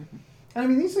 And I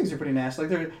mean, these things are pretty nasty.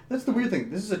 Like, that's the weird thing.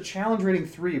 This is a challenge rating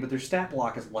 3, but their stat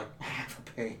block is like half a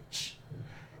page.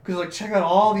 Because, like, check out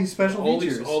all these special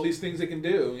features. All these things it can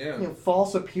do, yeah. You know,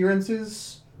 false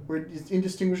appearances, where it's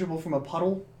indistinguishable from a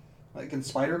puddle. Like, it can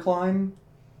spider climb.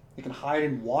 It can hide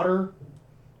in water.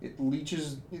 It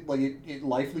leeches, it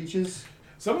life leeches.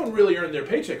 Someone really earned their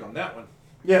paycheck on that one.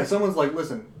 Yeah, someone's like,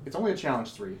 listen, it's only a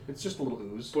challenge 3. It's just a little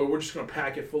ooze. But we're just going to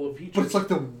pack it full of features. But it's like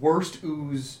the worst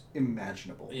ooze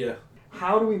imaginable. Yeah.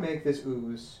 How do we make this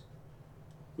ooze?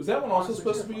 Was that one also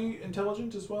supposed to be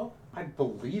intelligent as well? I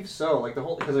believe so. Like the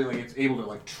whole, because like it's able to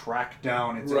like track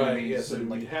down its enemies Yeah, so and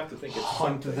like you have to think it's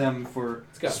hunt something. them for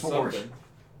It's got sport,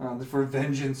 something. for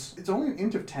vengeance. It's only an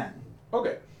int of 10.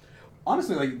 Okay.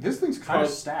 Honestly, like this thing's kind of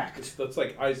stacked. That's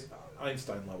like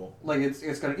Einstein level. Like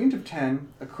it's got an int of 10,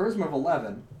 a charisma of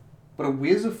 11, but a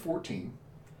whiz of 14,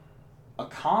 a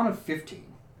con of 15,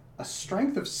 a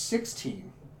strength of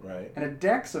 16, Right. and a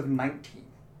dex of 19.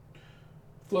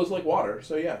 Flows like water,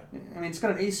 so yeah. I mean, it's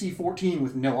got an AC 14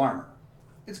 with no armor.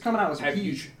 It's coming out with some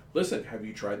heat. Have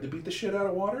you tried to beat the shit out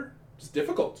of water? It's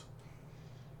difficult.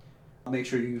 Make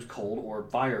sure you use cold or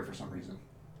fire for some reason.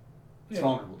 It's Yeah.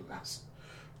 vulnerable to this.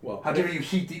 Well, How dare you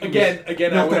heat the again? I would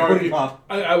that argue. pudding pop.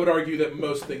 I would argue that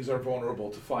most things are vulnerable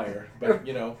to fire, but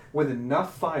you know, With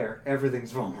enough fire,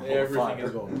 everything's vulnerable. to everything fire.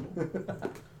 is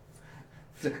vulnerable.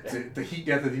 It's the heat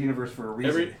death of the universe for a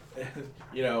reason.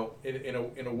 You know,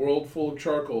 in a world full of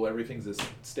charcoal, everything's a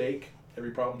steak.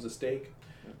 Every problem's a steak.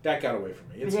 That got away from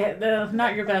me.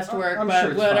 Not your best work, I'm but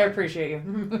sure it's I fine. appreciate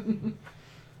you.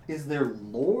 Is there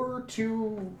lore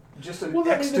to just an Well, I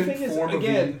mean, the extant thing is, form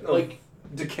again, of like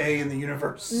decay in the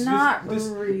universe? Not this,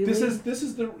 really. This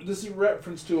is a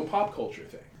reference to a pop culture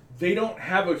thing. They don't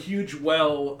have a huge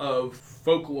well of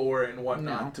folklore and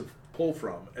whatnot to pull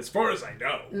from, as far as I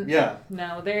know. Yeah.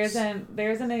 No, there isn't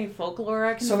any folklore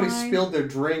I can Somebody find. spilled their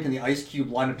drink and the ice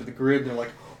cube lined up to the grid and they're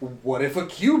like, what if a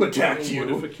cube attacked you? What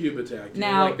if a cube attacked you?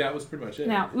 Now- Like, that was pretty much it.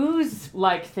 Now,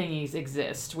 ooze-like thingies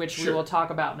exist, which we Sure. will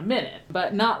talk about in a minute,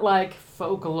 but not like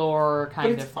folklore But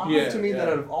kind it's of odd thing. Yeah, to me yeah. that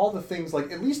out of all the things,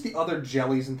 like at least the other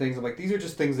jellies and things, I'm like, these are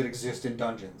just things that exist in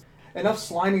dungeons. Enough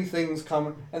slimy things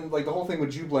come, and like the whole thing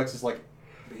with Jublex is like,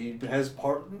 he has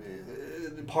part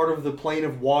of the plane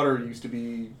of water used to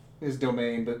be his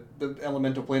domain, but the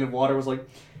elemental plane of water was like,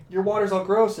 your water's all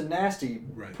gross and nasty.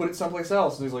 Right. Put it someplace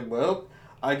else. And he's like, well,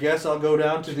 I guess I'll go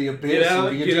down to the abyss and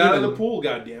be a Get out of demon. the pool,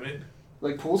 goddammit.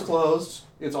 Like pool's closed.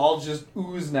 It's all just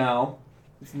ooze now.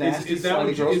 It's nasty, Is that slimy,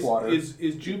 what gross water. is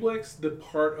Jublex the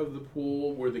part of the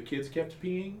pool where the kids kept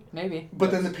peeing, Maybe.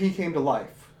 But then the pee came to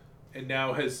life. and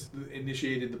now has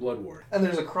initiated the blood war? And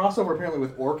there's a crossover apparently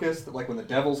with Orcus that like when the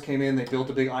Devils came in, they built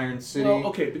a big iron city. Well,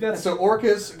 okay, but And that's so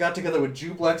Orcus got together with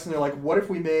Jublex and they're like, what if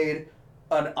we made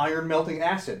an iron melting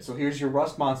acid? So here's your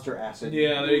rust monster acid.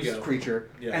 Yeah, there you ooze go.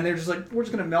 Creature. Yeah. And they're just like, we're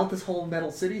just gonna melt this whole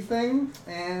metal city thing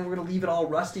and we're gonna leave it all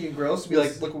rusty and gross and be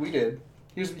like, look what we did.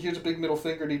 Here's a big middle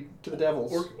finger to the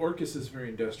Devils. Orcus is very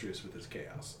industrious with his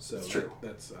chaos, so It's true.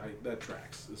 that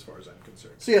tracks as far as I'm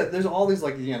concerned. So yeah, there's all these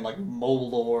like again like mole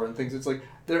lore and things. It's like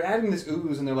they're adding this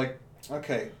ooze and they're like,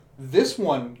 okay, this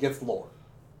one gets lore.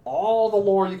 All the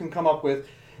lore you can come up with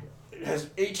has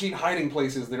 18 hiding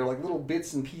places that are like little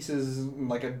bits and pieces and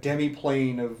like a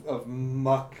demi-plane of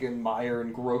muck and mire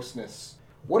and grossness.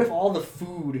 What if all the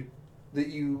food that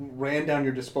you ran down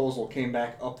your disposal came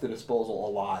back up the disposal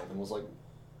alive and was like,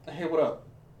 hey, what up?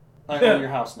 I own your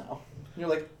house now. And you're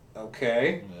like,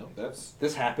 okay, Well,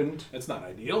 this happened. that's not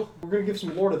ideal. We're going to give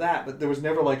some lore to that, but there was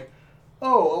never like,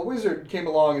 oh, a wizard came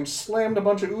along and slammed a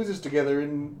bunch of oozes together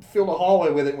and filled a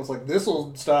hallway with it and was like,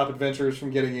 this'll stop adventurers from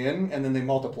getting in, and then they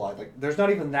multiplied. Like, there's not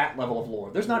even that level of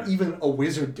lore. There's not even a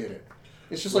wizard did it.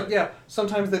 It's just like, yeah,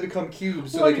 sometimes they become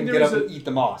cubes so Well, I they mean, can there get up is and eat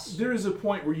the moss. There is a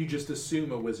point where you just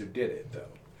assume a wizard did it, though.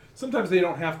 Sometimes they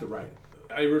don't have to write it.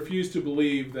 I refuse to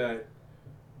believe that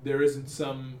there isn't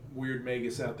some weird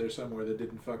magus out there somewhere that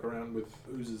didn't fuck around with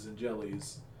oozes and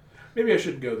jellies. Maybe I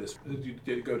shouldn't go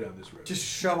down this road. Just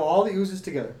shove all the oozes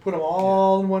together. Put them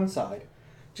all on one side.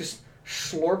 Just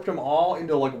slurped them all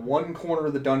into like one corner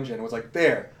of the dungeon. It was like,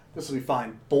 there, this will be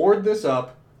fine. Board this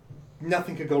up.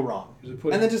 Nothing could go wrong. Is it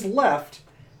pudding? And then just left.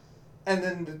 And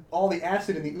then all the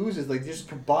acid and the oozes, like, just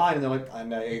combined. And they're like,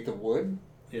 and I ate the wood.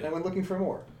 Yeah. And I went looking for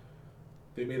more.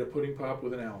 They made a pudding pop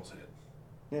with an owl's head.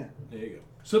 Yeah. There you go.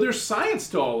 So there's science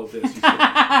to all of this, you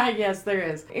said. Yes, there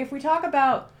is. If we talk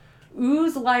about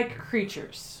ooze-like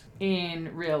creatures in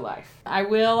real life, I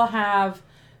will have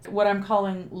what I'm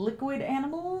calling liquid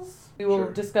animals. We will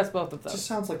Sure. discuss both of It those. just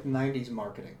sounds like 90s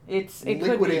marketing. It could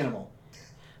Liquid be, animal.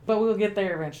 but we'll get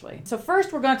there eventually. So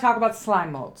first, we're going to talk about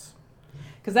slime molds,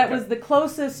 because that Okay. was the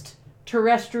closest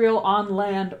terrestrial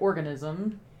on-land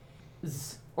organisms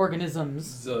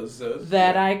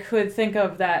that I could think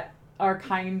of that are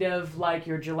kind of like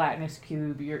your gelatinous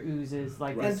cube, your oozes,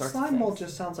 like Right. these And sorts slime of mold things.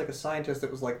 just sounds like a scientist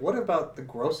that was like, what about the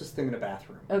grossest thing in a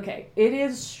bathroom? Okay, it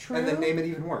is true. And then name it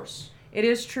even worse. It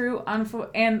is true.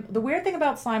 And the weird thing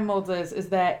about slime molds is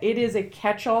that it is a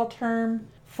catch-all term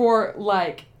for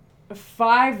like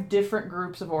 5 different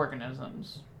groups of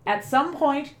organisms. At some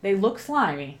point, they look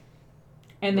slimy,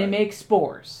 and they Right. make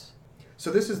spores.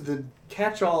 So this is the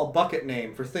catch-all bucket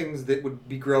name for things that would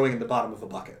be growing in the bottom of a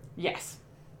bucket. Yes.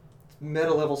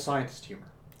 Meta-level scientist humor.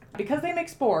 Because they make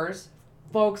spores,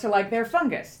 folks are like, they're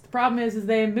fungus. The problem is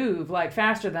they move like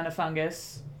faster than a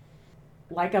fungus.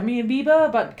 Like amoeba,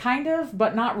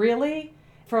 but not really.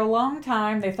 For a long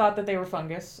time, they thought that they were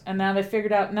fungus, and now they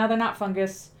figured out, now they're not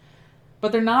fungus,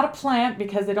 but they're not a plant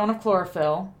because they don't have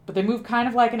chlorophyll, but they move kind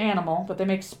of like an animal, but they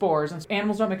make spores, and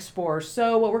animals don't make spores.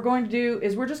 So what we're going to do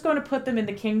is we're just going to put them in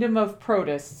the kingdom of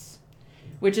protists,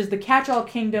 which is the catch-all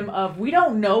kingdom of we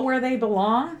don't know where they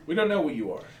belong. We don't know what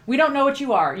you are. We don't know what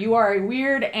you are. You are a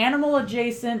weird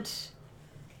animal-adjacent,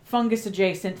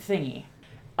 fungus-adjacent thingy.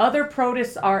 Other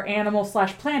protists are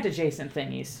animal/plant-adjacent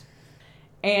thingies.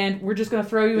 And we're just going to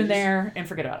throw you in there and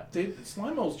forget about it.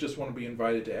 Slime molds just want to be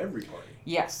invited to every party.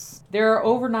 Yes. There are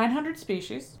over 900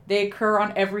 species. They occur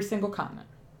on every single continent.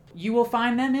 You will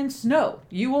find them in snow.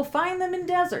 You will find them in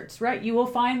deserts, right? You will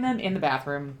find them in the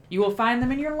bathroom. You will find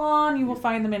them in your lawn. You will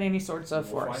find them in any sorts of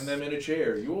You will forest. find them in a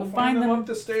chair. You will You'll find them up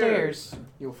the stairs.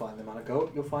 You'll find them on a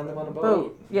goat. You'll find them on a boat.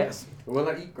 Boat. Yes. We will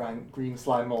not eat green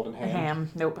slime mold and ham. Ham.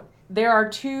 Nope. There are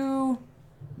 2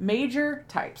 major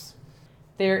types.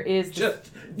 There is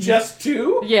Just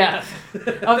 2? yeah,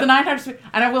 of the 900,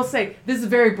 and I will say this is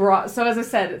very broad. So as I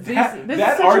said, this That is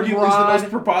such arguably a broad. is the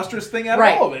most preposterous thing out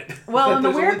Right. of all of it. Well, That and the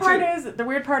there's weird only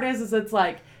part 2. is it's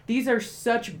like these are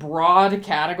such broad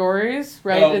categories,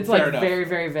 right? Oh, It's like fair enough. very,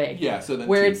 very vague. Yeah, so then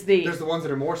where 2. it's the There's the ones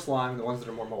that are more slime and the ones that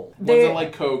are more mold. Ones they- that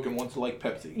like Coke and ones that like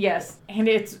Pepsi. yes, and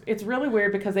it's really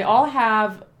weird because they all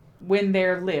have when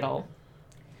they're little,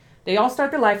 they all start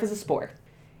their life as a spore.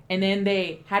 And then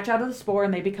they hatch out of the spore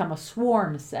and they become a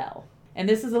swarm cell. And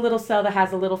this is a little cell that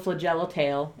has a little flagella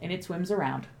tail and it swims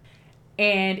around.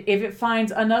 And if it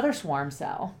finds another swarm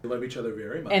cell, They love each other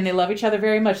very much. and they love each other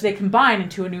very much, they combine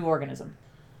into a new organism.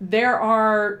 There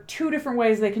are 2 different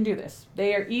ways they can do this.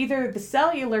 They are either the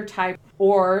cellular type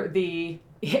or the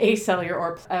acellular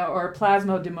or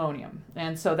plasmodemonium.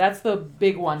 And so that's the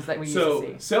big ones that we used to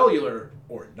see. cellular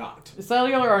or not.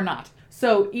 Cellular or not.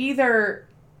 So either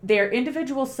they're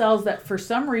individual cells that for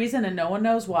some reason, and no one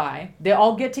knows why, they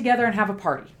all get together and have a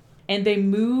party. And they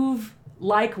move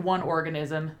like one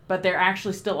organism, but they're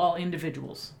actually still all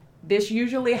individuals. This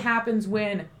usually happens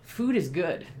when food is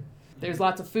good. There's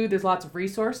lots of food, there's lots of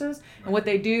resources. And what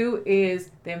they do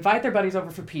is they invite their buddies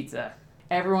over for pizza.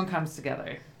 Everyone comes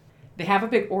together. They have a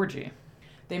big orgy.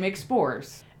 They make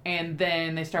spores. And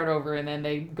then they start over and then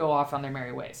they go off on their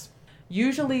merry ways.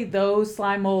 Usually those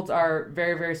slime molds are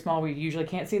very, very small. We usually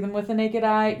can't see them with the naked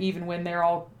eye, even when they're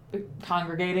all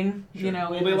congregating, Sure. you know.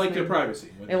 Well, in they this like their thing. privacy.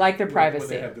 They like their When privacy.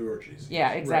 they have their orgies.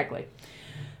 Yeah, exactly.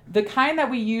 The kind that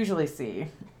we usually see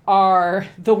are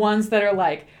the ones that are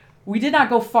like, we did not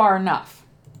go far enough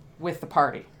with the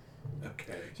party.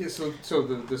 Okay. Yeah, so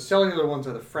the cellular ones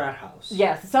are the frat house.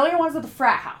 Yes, the cellular ones are the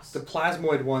frat house. The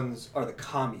plasmoid ones are the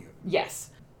commune.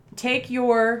 Yes. Take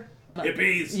your...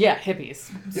 Hippies. Yeah, hippies.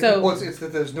 Yeah, So... well, it's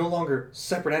that there's no longer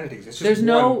separate entities. It's just There's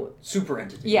no- one super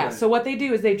entity. Yeah, so what they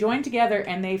do is they join together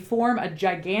and they form a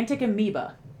gigantic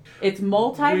amoeba. It's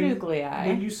multinuclei.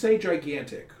 When you say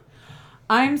gigantic,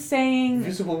 I'm saying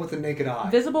Visible with the naked eye.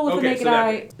 visible with the Okay,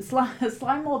 naked so eye.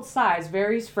 Slime mold size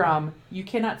varies from, you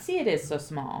cannot see it is so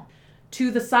small,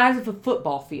 to the size of a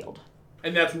football field.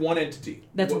 and that's one entity.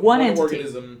 That's one entity.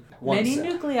 organism. One Many cell.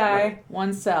 nuclei, Right.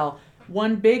 one cell,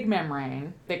 one big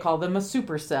membrane. They call them a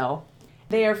supercell.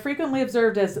 They are frequently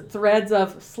observed as threads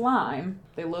of slime.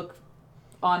 They look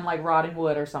on like rotting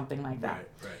wood or something like that.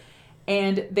 Right.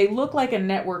 And they look like a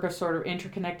network of sort of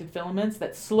interconnected filaments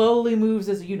that slowly moves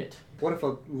as a unit. What if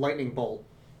a lightning bolt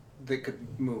that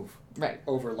could move Right.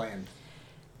 over land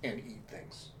and eat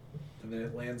things? And then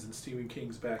it lands in Stephen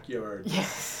King's backyard,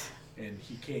 Yes. and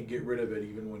he can't get rid of it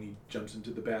even when he jumps into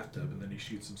the bathtub, and then he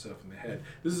shoots himself in the head.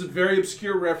 This is a very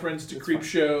obscure reference to It's Creep fine.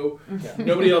 Show. Yeah.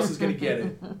 Nobody else is going to get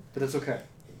it. But it's okay.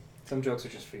 Some jokes are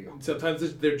just for you.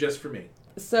 Sometimes they're just for me.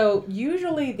 So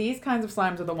usually these kinds of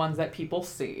slimes are the ones that people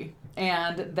see,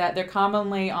 and that they're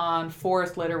commonly on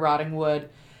forest litter, rotting wood.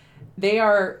 They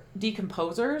are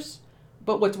decomposers,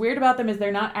 but what's weird about them is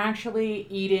they're not actually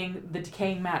eating the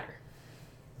decaying matter.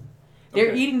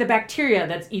 They're eating the bacteria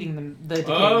that's eating the decaying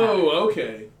matter. Oh,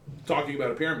 okay. Talking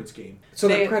about a pyramid scheme. So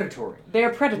they're predatory.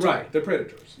 They're predatory. Right, they're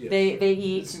predators. Yes. They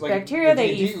eat Like, bacteria, the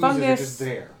they D&D eat fungus. Oozes are just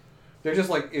there. They're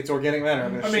just like, it's organic matter.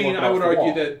 I'm gonna I mean, slurp it I off would the argue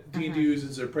wall. that D&D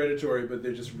oozes are predatory, but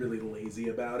they're just really lazy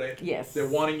about it. Yes. They're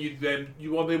wanting you. They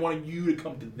wanting you to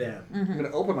come to them. I'm going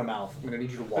to open my mouth. I'm going to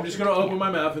need you to walk. I'm just going to open my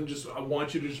mouth and I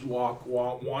want you to just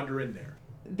wander in there.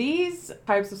 These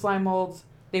types of slime molds,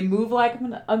 they move like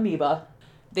an amoeba.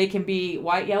 They can be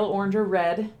white, yellow, orange, or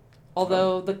red,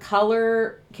 although the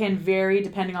color can vary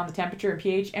depending on the temperature and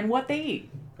pH and what they eat.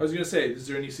 I was going to say, is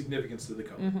there any significance to the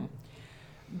color? Mm-hmm.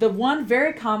 The one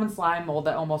very common slime mold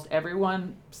that almost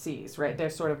everyone sees, right?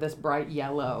 There's sort of this bright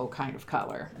yellow kind of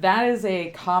color. That is a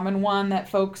common one that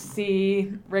folks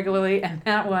see regularly, and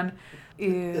that one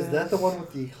is... Is that the one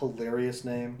with the hilarious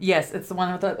name? Yes, it's the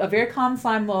one with a very common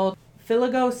slime mold.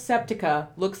 Phylogoseptica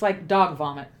looks like dog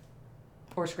vomit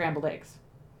or scrambled eggs.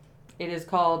 It is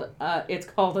called,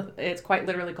 it's quite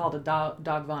literally called a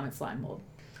dog vomit slime mold.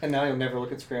 And now you'll never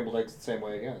look at scrambled eggs the same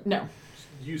way again. No.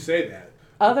 You say that.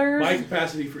 Others... My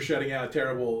capacity for shutting out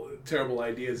terrible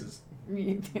ideas is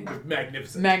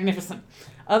magnificent. Magnificent.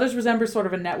 Others resemble sort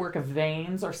of a network of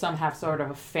veins, or some have sort of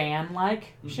a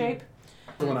fan-like shape.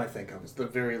 The one I think of is the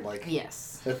very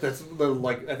Yes. That's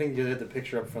the I think you had the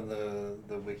picture up from the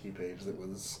wiki page that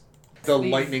was the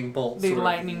lightning bolt. The sort of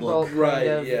lightning look. bolt. Kind Right,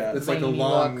 of yeah. It's like the veiny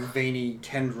long, look. veiny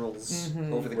tendrils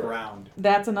over the Right. ground.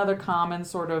 That's another common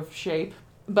sort of shape.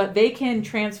 But they can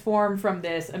transform from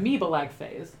this amoeba-like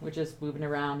phase, which is moving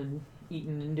around and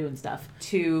eating and doing stuff,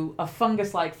 to a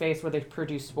fungus-like phase where they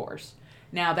produce spores.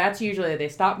 Now, that's usually they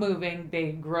stop moving,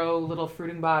 they grow little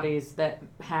fruiting bodies that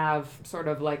have sort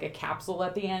of like a capsule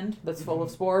at the end that's full of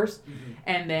spores,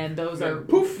 and then those are...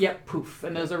 poof! Yep, poof,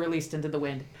 and those are released into the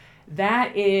wind.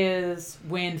 That is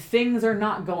when things are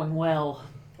not going well.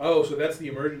 Oh, so that's the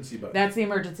emergency button. That's the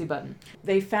emergency button.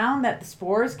 They found that the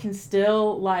spores can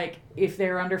still, like, if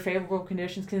they're under favorable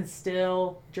conditions, can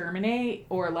still germinate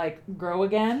or, like, grow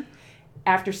again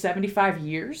after 75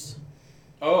 years.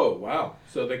 Oh, wow.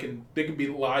 So they can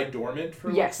lie dormant for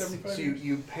Yes. like 75 So years?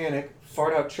 you panic,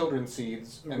 fart out children's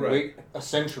seeds, and Right. wait a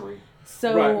century.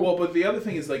 So, Right. Well, but the other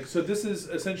thing is, like, so this is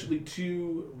essentially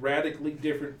two radically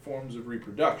different forms of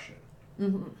reproduction.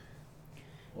 Mhm.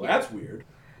 Well, that's weird.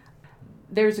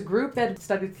 There's a group that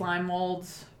studied slime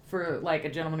molds for, like, a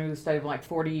gentleman who studied, like,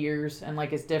 40 years and,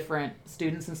 like, his different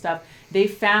students and stuff. They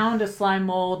found a slime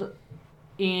mold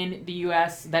in the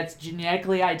U.S. that's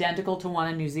genetically identical to one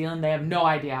in New Zealand. They have no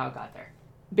idea how it got there.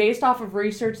 Based off of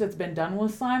research that's been done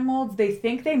with slime molds, they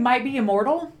think they might be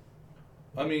immortal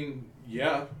I mean,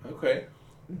 yeah, okay.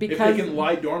 because If they can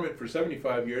lie dormant for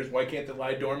 75 years, why can't they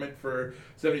lie dormant for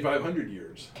 7,500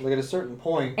 years? Like at a certain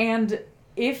point, and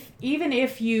even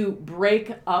if you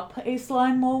break up a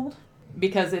slime mold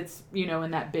because it's, you know,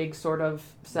 in that big sort of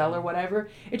cell or whatever,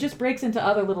 it just breaks into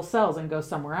other little cells and goes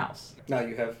somewhere else. now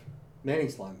you have many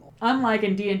slime molds. Unlike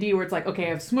in D&D where it's like,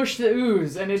 okay, I've smushed the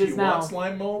ooze and it Do is you now... want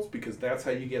slime molds? Because that's how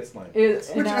you get slime molds.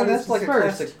 Which, now and that's it's like a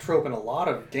dispersed. classic trope in a lot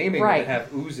of gaming Right. that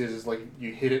have oozes. Is like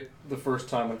you hit it the first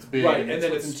time when it's big, Right, and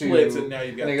then it in splits, two, and now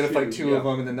you've got and you gotta fight two yeah. of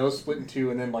them, and then those split in two,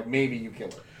 and then like maybe you kill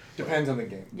it. Depends on the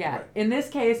game. Yeah, Right. in this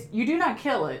case, you do not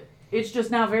kill it. It's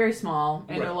just now very small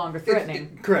and no Right. longer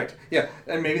threatening. Correct. Yeah,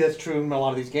 and maybe that's true in a lot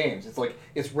of these games. It's like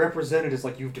it's represented as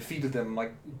like you've defeated them,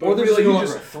 like But or there's really, no you longer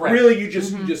just, a threat. really, you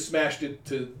just smashed it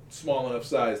to small enough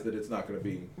size that it's not going to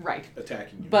be Right.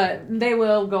 attacking you. But they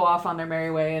will go off on their merry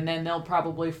way, and then they'll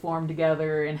probably form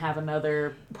together and have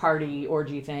another party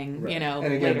orgy thing, Right. you know,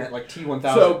 And again, later. that like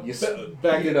T1000, so you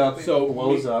back it up, so it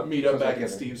blows up, Meet up goes back back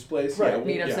at in. Steve's place. Right. Yeah,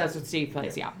 Meet yeah. obsessed with Steve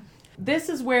place, yeah. This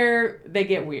is where they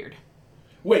get weird.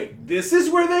 Wait, this is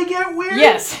where they get weird?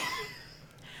 Yes.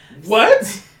 What?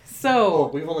 Oh, So,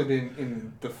 we've only been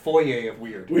in the foyer of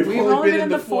weird. We've only been in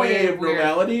the foyer of weird.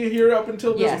 normality here up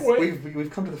until this Yes. point? We've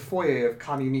come to the foyer of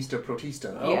Communista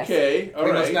Protista. Yes. Okay, all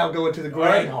we right. must now go into the All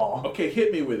grand right. hall. Okay,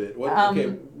 hit me with it. What, okay,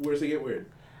 where's it get weird?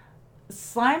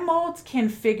 slime molds can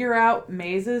figure out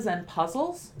mazes and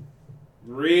puzzles.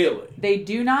 Really? They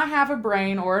do not have a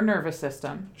brain or a nervous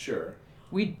system. Sure.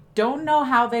 We don't know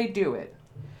how they do it.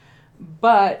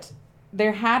 But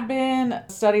there had been a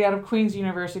study out of Queen's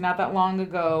University not that long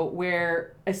ago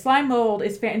where a slime mold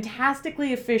is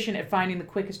fantastically efficient at finding the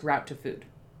quickest route to food.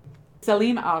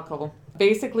 Salim Akal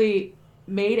basically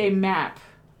made a map,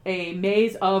 a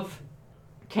maze of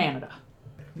Canada,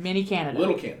 mini Canada,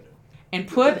 Little Canada. and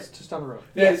put It's just down the road.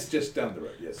 Yeah, Yes. it's just down the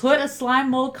road, yes. put a slime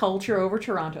mold culture over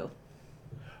Toronto.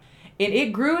 And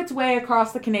it grew its way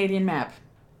across the Canadian map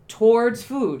towards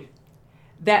food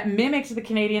that mimicked the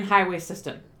Canadian highway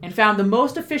system and found the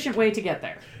most efficient way to get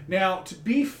there. Now, to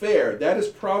be fair, that is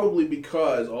probably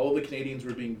because all the Canadians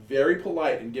were being very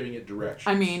polite and giving it directions.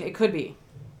 I mean, it could be.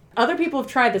 Other people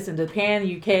have tried this in Japan,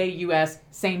 UK, US,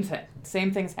 same thing.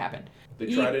 Same things happened. They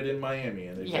tried it in Miami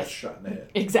and they got Yes. shot in the head.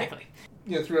 Exactly.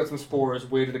 Threw out some spores,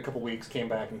 waited a couple weeks, came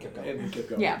back and kept going. And kept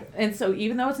going Yeah, again. and so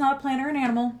even though it's not a plant or an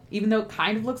animal, even though it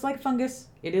kind of looks like a fungus,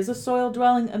 it is a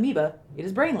soil-dwelling amoeba. It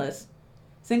is brainless,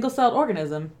 single-celled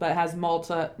organism, but has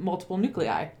multiple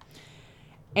nuclei.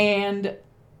 And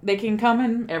they can come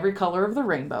in every color of the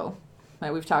rainbow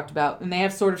that we've talked about, and they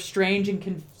have sort of strange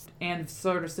and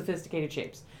sort of sophisticated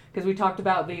shapes. Because we talked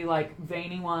about the like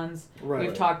veiny ones, Right.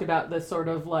 we've talked about the sort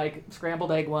of like scrambled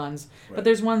egg ones, Right. but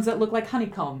there's ones that look like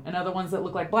honeycomb and other ones that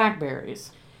look like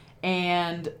blackberries,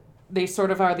 and they sort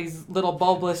of are these little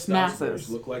bulbous Snozberries masses.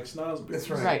 look like snozberries. That's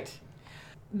right. Right.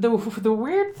 The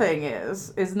weird thing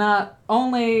is not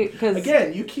only because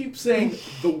Again, you keep saying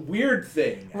the weird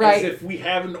thing, Right. as if we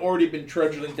haven't already been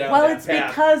trudging down well, that it's path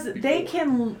because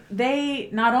before. they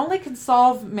not only can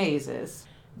solve mazes,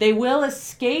 they will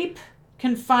escape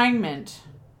confinement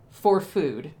for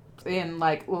food in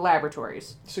like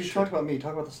laboratories. So you talked about me,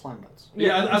 talk about the slime nuts.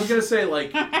 Yeah, I was gonna say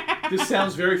like this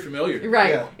sounds very familiar.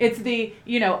 Right. Yeah. It's the,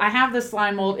 I have the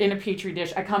slime mold in a petri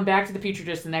dish. I come back to the petri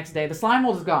dish the next day. The slime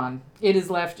mold is gone. It is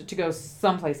left to go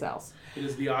someplace else. It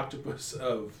is the octopus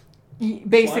of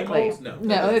Basically. Slime molds?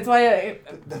 No. it's why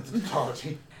That's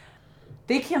mythology.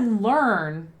 they can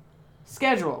learn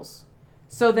schedules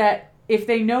so that if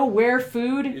they know where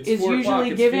food it's is 4 o'clock, usually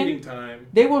it's given, feeding time.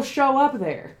 they will show up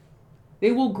there.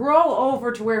 They will grow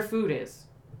over to where food is.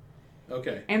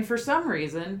 Okay. And for some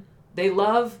reason, they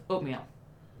love oatmeal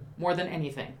more than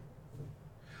anything.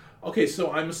 Okay,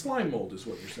 so I'm a slime mold, is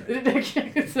what you're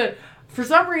saying. So, for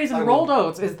some reason, I will- rolled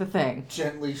oats is the thing.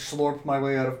 Gently slurp my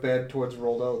way out of bed towards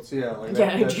rolled oats. Yeah, like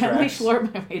Yeah, I that gently tracks.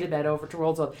 slurp my way to that over to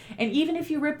rolled oats. And even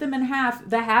if you rip them in half,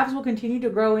 the halves will continue to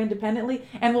grow independently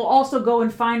and will also go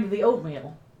and find the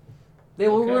oatmeal. They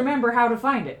will Okay. remember how to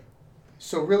find it.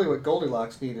 So really what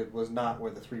Goldilocks needed was not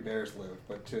where the 3 bears lived,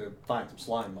 but to find some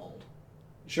slime mold.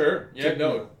 Sure. Yeah, To,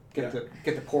 no. Get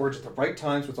the porridge at the right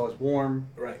time so it's always warm,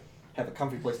 Right. have a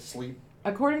comfy place to sleep.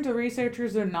 According to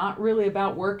researchers, they're not really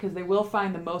about work because they will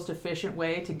find the most efficient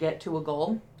way to get to a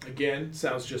goal. Again,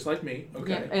 sounds just like me.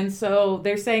 Okay. Yeah, and so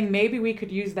they're saying maybe we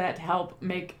could use that to help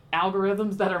make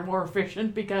algorithms that are more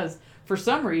efficient because for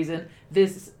some reason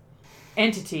this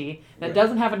entity that Right.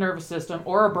 doesn't have a nervous system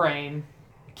or a brain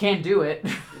can do it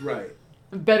Right.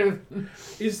 better.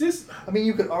 Is this I mean,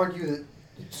 you could argue that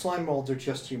slime molds are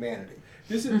just humanity.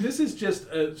 this is just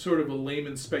a sort of a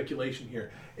layman's speculation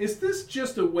here. Is this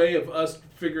just a way of us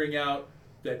figuring out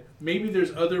that maybe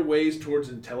there's other ways towards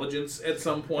intelligence at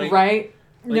some point? Right?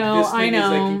 Like No, this thing I know.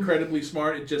 is like incredibly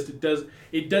smart.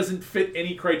 It doesn't fit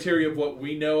any criteria of what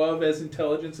we know of as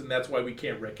intelligence, and that's why we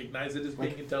can't recognize it as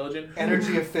being intelligent.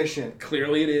 Energy efficient,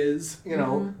 Clearly, it is.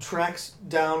 tracks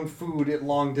down food at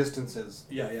long distances.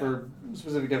 Yeah, yeah. For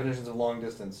specific definitions of long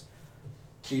distance.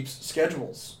 Keeps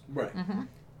schedules. Right.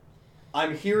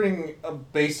 I'm hearing a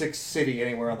basic city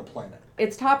anywhere on the planet.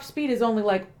 Its top speed is only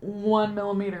like 1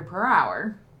 millimeter per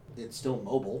hour. It's still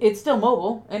mobile. It's still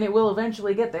mobile, and it will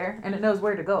eventually get there, and it knows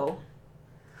where to go.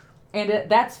 And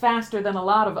that's faster than a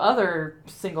lot of other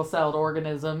single-celled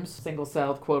organisms,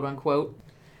 single-celled, quote-unquote.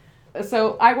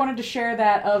 So I wanted to share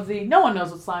that no one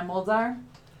knows what slime molds are.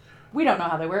 We don't know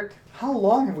how they work. How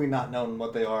long have we not known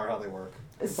what they are, how they work?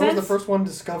 When was the Since- first one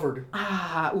discovered?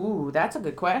 That's a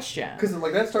good question. Because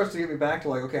like that starts to get me back to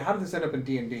like, okay, how did this end up in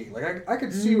D&D? Like I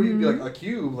could see where you'd be like a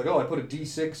cube, like I put a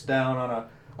D6 down on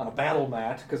a battle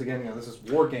mat because again this is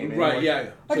wargaming. Right. Like, Yeah.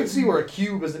 I can see where a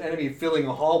cube as an enemy filling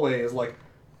a hallway is like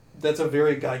that's a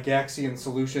very Gygaxian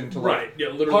solution to like Right. Yeah.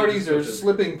 Literally. parties just are put the-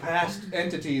 slipping past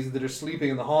entities that are sleeping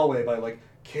in the hallway by like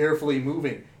carefully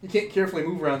moving. You can't carefully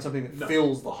move around something that No.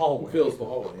 fills the hallway. fills the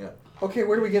hallway. Yeah. Okay,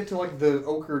 where do we get to like the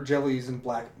ochre jellies and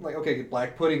black? Like, okay,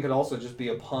 black pudding could also just be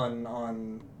a pun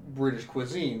on British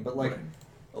cuisine, but like Right.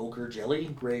 ochre jelly,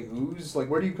 grey ooze, like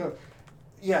where do you go?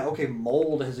 Yeah, okay,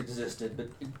 mold has existed, but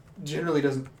it generally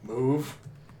doesn't move.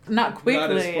 Not quickly.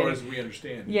 Not as far as we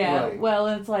understand. Yeah, Right. well,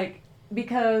 it's like,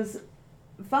 because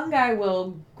fungi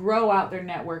will grow out their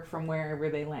network from wherever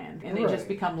they land, and they just Right.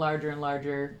 become larger and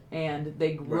larger, and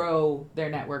they grow their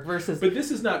network versus... But this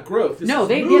is not growth. This No, is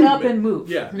they movement. get up and move.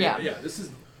 Yeah. Yeah. Yeah. This is.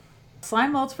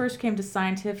 Slime molds first came to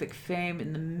scientific fame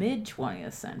in the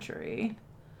mid-20th century.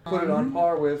 Put it on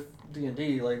par with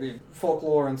D&D, like the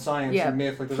folklore and science Yeah, and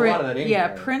myth. Like there's a lot of that in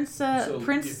here. So,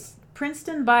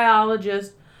 Princeton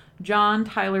biologist John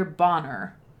Tyler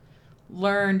Bonner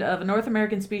learned of a North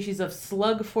American species of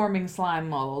slug-forming slime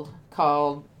mold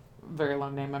called, very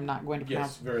long name, I'm not going to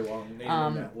pronounce. Yes, very long name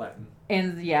in that Latin.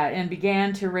 And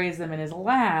began to raise them in his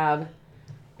lab.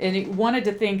 And he wanted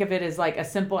to think of it as like a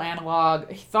simple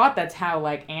analog. He thought that's how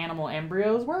like animal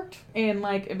embryos worked and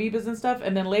like amoebas and stuff.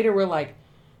 And then later we're like,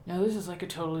 no, this is like a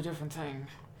totally different thing.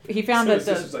 He found that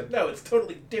this was like, no, it's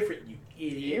totally different, you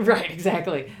idiot. Right,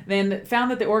 exactly. Then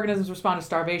found that the organisms respond to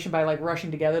starvation by like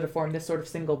rushing together to form this sort of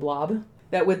single blob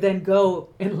that would then go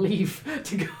and leave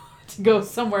to go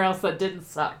somewhere else that didn't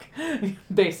suck,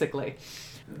 basically.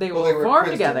 They will form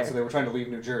Princeton, together. So they were trying to leave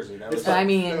New Jersey. That was, I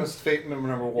mean, that was fate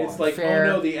number one. It's like, Fair.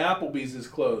 oh no, the Applebee's is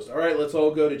closed. All right, let's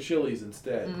all go to Chili's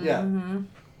instead. Yeah. Mm-hmm.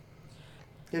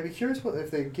 Yeah, I'd be curious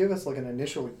if they give us like an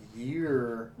initial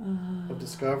year of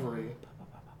discovery.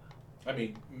 I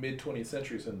mean, mid-20th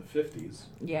century, so in the 50s.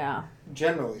 Yeah.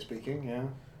 Generally speaking, yeah.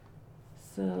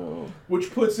 So.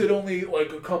 Which puts it only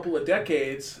like a couple of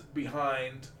decades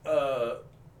behind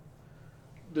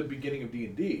the beginning of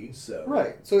D&D. So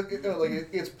Right. So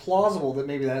it's plausible that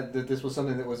maybe that this was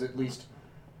something that was at least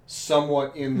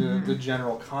somewhat in the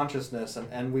general consciousness,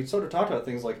 and we sort of talked about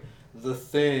things like The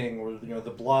Thing or the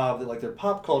Blob, that like they're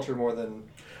pop culture more than.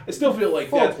 I still feel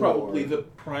like that's Folklore. probably the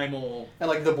primal. And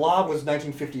like The Blob was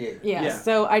 1958. Yeah. Yeah.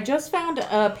 So I just found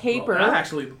a paper. Well, that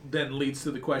actually then leads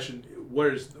to the question: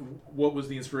 what was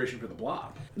the inspiration for the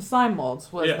Blob? Slime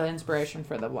molds was Yeah. the inspiration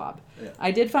for the blob. Yeah.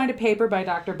 I did find a paper by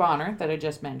Dr. Bonner that I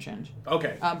just mentioned.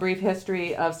 Okay. A brief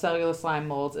history of cellular slime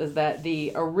molds is that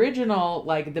the original,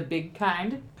 like the big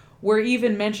kind, were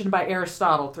even mentioned by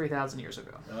Aristotle 3,000 years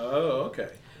ago. Oh, okay.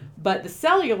 But the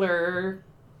cellular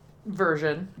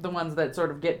version, the ones that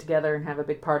sort of get together and have a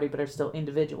big party but are still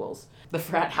individuals, the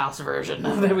frat house version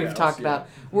that we've house, talked yeah. about,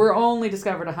 were only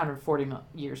discovered 140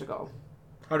 years ago.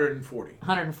 140.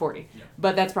 140. Yeah.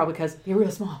 But that's probably because they're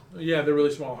real small. Yeah, they're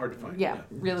really small, hard to find. Yeah,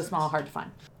 really small, hard to find.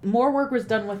 More work was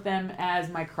done with them as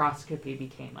microscopy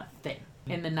became a thing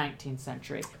in the 19th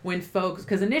century. When folks,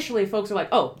 because initially folks are like,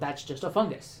 oh, that's just a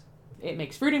fungus. It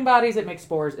makes fruiting bodies, it makes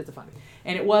spores, it's a fungus.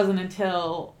 And it wasn't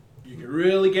until, You can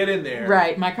really get in there.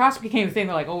 right, microscopy became a thing.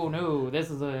 They're like, oh no, this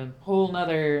is a whole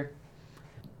nother,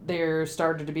 there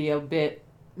started to be a bit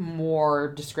more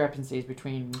discrepancies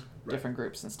between different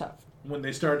groups and stuff. When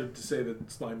they started to say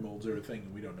that slime molds are a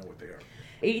thing, we don't know what they are.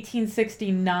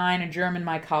 1869, a German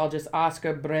mycologist,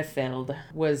 Oscar Brefeld,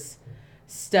 was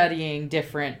studying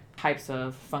different types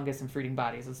of fungus and fruiting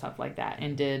bodies and stuff like that,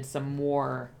 and did some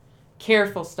more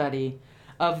careful study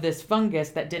of this fungus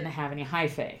that didn't have any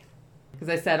hyphae. Because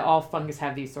I said all fungus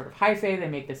have these sort of hyphae, they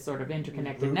make this sort of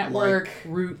interconnected Root-like. network,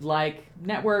 root-like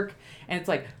network, and it's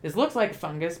like, this looks like a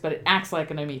fungus, but it acts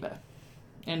like an amoeba.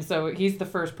 And so he's the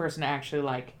first person to actually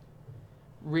like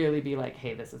really be like,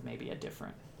 hey, this is maybe a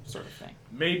different sort of thing.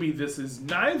 Maybe this is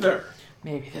neither.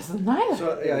 Maybe this is neither.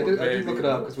 So yeah, I did look it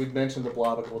up because we'd mentioned the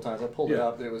Blob a couple times. I pulled it Yeah.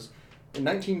 up. It was in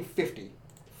 1950.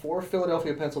 4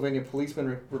 Philadelphia, Pennsylvania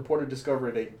policemen reported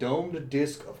discovery of a domed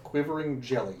disc of quivering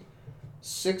jelly,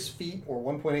 6 feet or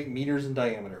 1.8 meters in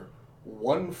diameter,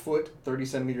 1 foot 30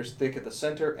 centimeters thick at the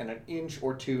center, and an inch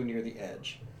or 2 near the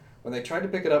edge. When they tried to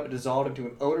pick it up, it dissolved into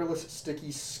an odorless,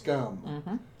 sticky scum.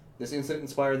 Mm-hmm. This incident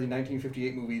inspired the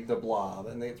 1958 movie The Blob,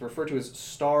 and it's referred to as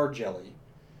star jelly,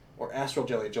 or astral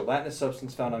jelly, a gelatinous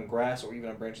substance found on grass or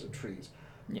even on branches of trees.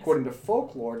 Yes. According to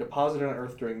folklore, deposited on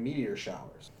Earth during meteor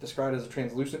showers. Described as a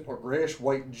translucent or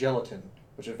grayish-white gelatin,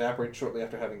 which evaporates shortly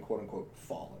after having quote-unquote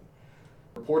fallen.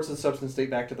 Reports of the substance date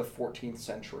back to the 14th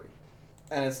century.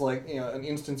 And it's like, an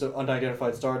instance of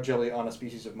unidentified star jelly on a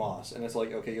species of moss. And it's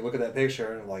like, okay, you look at that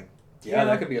picture and like, yeah,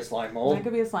 that could be a slime mold. That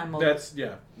could be a slime mold. That's,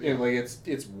 yeah. Like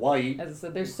it's white. As I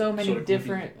said, there's so many Sort of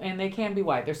different, and they can be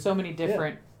white. There's so many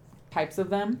different types of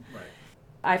them. Right.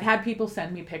 I've had people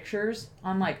send me pictures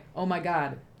on like, oh my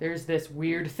god, there's this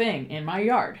weird thing in my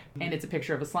yard, and it's a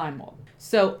picture of a slime mold.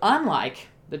 So unlike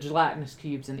the gelatinous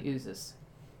cubes and oozes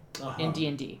in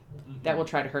D&D that will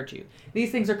try to hurt you,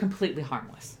 these things are completely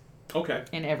harmless Okay.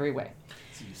 in every way.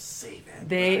 So you say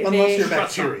that. Unless you're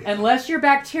bacteria. Unless you're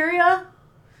bacteria,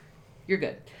 you're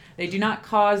good. They do not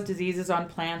cause diseases on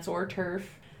plants or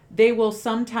turf. They will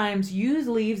sometimes use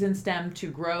leaves and stem to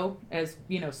grow as,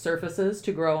 surfaces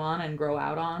to grow on and grow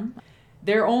out on.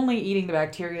 They're only eating the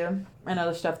bacteria and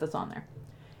other stuff that's on there.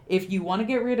 If you want to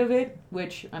get rid of it,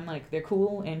 which I'm like, they're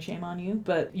cool and shame on you,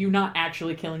 but you're not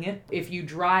actually killing it. If you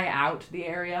dry out the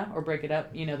area or break it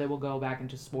up, they will go back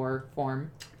into spore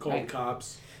form. Call Right. the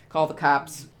cops. Call the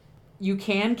cops. You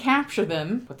can capture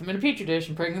them, put them in a petri dish,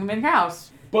 and bring them in your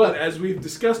house. But as we've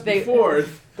discussed They- before,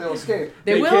 They'll escape.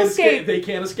 They will can't escape They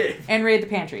can't escape. and raid the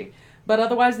pantry. But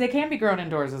otherwise, they can be grown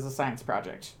indoors as a science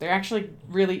project. They're actually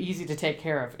really easy to take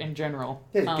care of in general.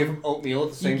 Yeah, give them oatmeal at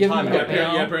the same give time. them Yeah,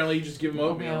 oatmeal. apparently you just give them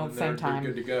oatmeal and same they're time.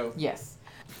 good to go. Yes.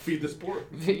 Feed the sport.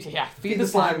 Yeah, Feed the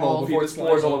slime mold before it Feed the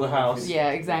spores slime all over the mold. house.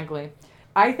 Yeah, exactly.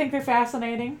 I think they're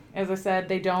fascinating. As I said,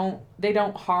 they don't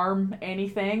harm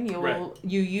anything.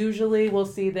 You usually will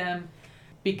see them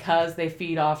because they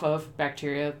feed off of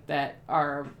bacteria that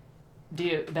are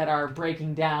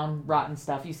breaking down rotten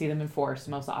stuff. You see them in forests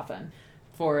most often.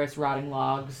 Forests, rotting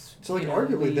logs. So, like,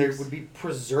 arguably, they leaves. would be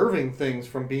preserving things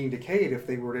from being decayed if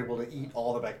they were able to eat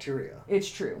all the bacteria. It's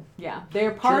true. Yeah,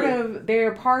 they're part of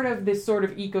this sort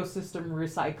of ecosystem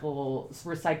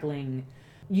recycling.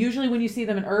 Usually, when you see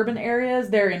them in urban areas,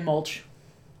 they're in mulch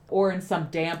or in some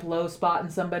damp, low spot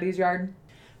in somebody's yard,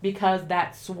 because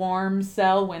that swarm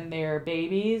cell, when they're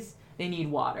babies, they need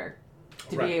water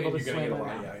to be able to swim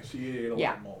around. So you eat a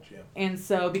lot of mulch, yeah. And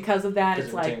so, because of that, Because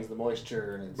it's it like retains the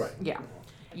moisture and it's... Right. yeah.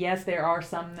 Yes, there are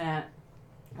some that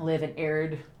live in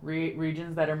arid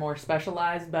regions that are more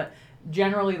specialized, but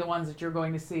generally the ones that you're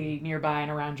going to see nearby and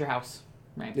around your house,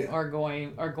 right, Yeah. are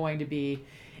going to be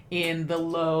in the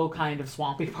low kind of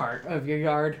swampy part of your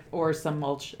yard or some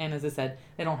mulch. And as I said,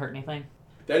 they don't hurt anything.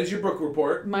 That is your book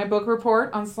report. My book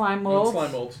report on slime molds.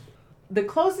 Slime molds. The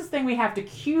closest thing we have to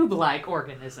cube-like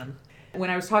organism, when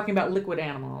I was talking about liquid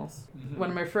animals, what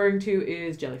I'm referring to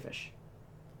is jellyfish.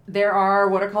 There are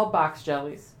what are called box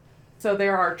jellies. So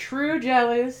there are true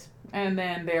jellies, and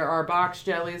then there are box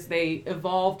jellies. They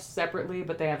evolved separately,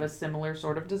 but they have a similar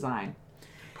sort of design.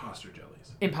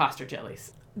 Imposter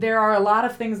jellies. There are a lot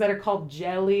of things that are called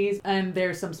jellies, and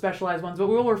there's some specialized ones, but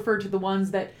we'll refer to the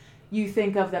ones that you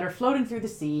think of that are floating through the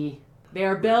sea. They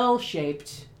are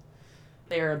bell-shaped.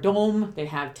 They're a dome. They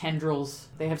have tendrils.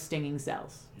 They have stinging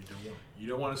cells. You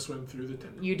don't want to swim through the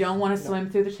tendrils. You don't want to swim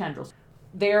through the tendrils.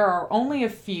 There are only a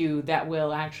few that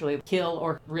will actually kill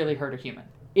or really hurt a human.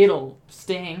 It'll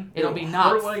sting. It'll be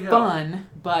not like fun,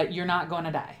 but you're not going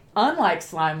to die. Unlike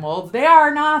slime molds, they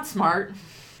are not smart.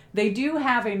 They do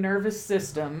have a nervous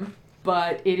system,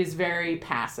 but it is very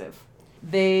passive.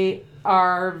 They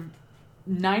are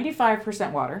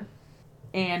 95% water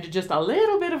and just a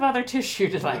little bit of other tissue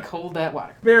to like hold that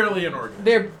water. Barely an organism.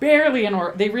 They're barely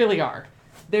they really are.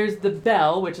 There's the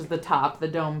bell, which is the top, the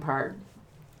dome part.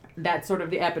 That's sort of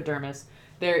the epidermis.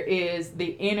 There is the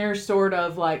inner sort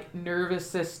of like nervous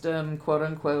system, quote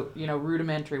unquote,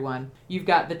 rudimentary one. You've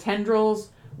got the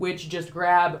tendrils, which just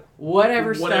grab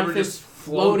whatever stuff is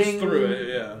floating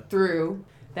through,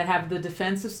 that have the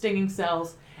defensive stinging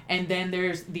cells. And then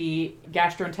there's the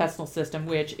gastrointestinal system,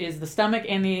 which is the stomach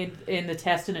and the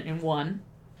intestine in one,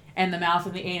 and the mouth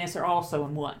and the anus are also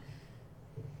in one.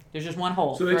 There's just one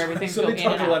hole for everything to go in and out. So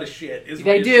they talk a lot of shit.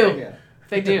 They do. Yeah.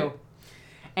 They do.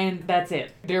 And that's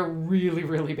it. They're really,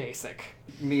 really basic.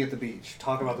 Me at the beach.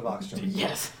 Talk about the box jellies.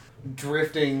 Yes.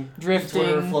 Drifting.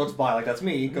 Whatever floats by. Like, that's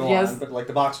me. Go on. But like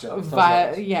the box jellies.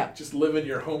 Yeah. Just living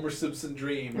your Homer Simpson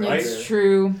dream, right? It's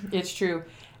true. It's true.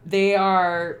 They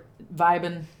are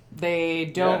vibing. They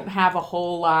don't have a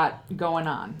whole lot going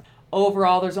on.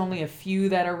 Overall, there's only a few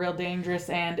that are real dangerous,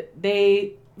 and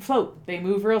they float. They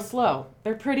move real slow.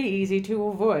 They're pretty easy to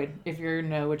avoid if you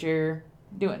know what you're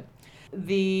doing.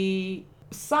 The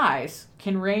size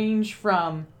can range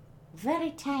from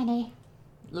very tiny,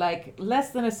 like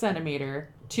less than a centimeter,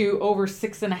 to over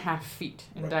 6.5 feet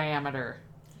in diameter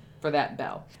for that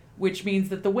bell, which means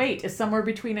that the weight is somewhere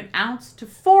between an ounce to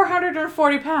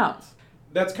 440 pounds.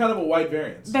 That's kind of a wide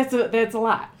variance. That's a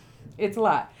lot. It's a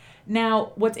lot.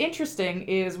 Now, what's interesting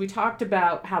is we talked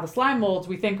about how the slime molds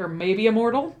we think are maybe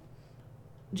immortal.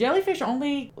 Jellyfish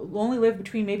only live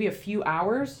between maybe a few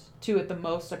hours to at the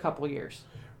most a couple years.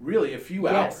 Really, a few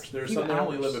hours. There's some that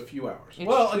only live a few hours.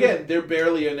 Again, they're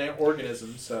barely an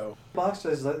organism, so... Box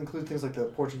jellies, does that include things like the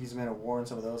Portuguese man of war and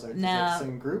some of those? Is No, that the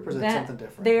same group, or is it something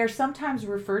different? They are sometimes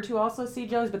referred to also sea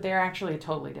jellies, but they're actually a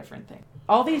totally different thing.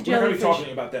 All these We're jellyfish... We're not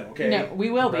talking about them, okay? No, we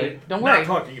will be. Don't Not worry.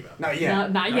 talking about them. Not yet. No,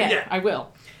 not yet. I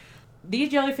will. These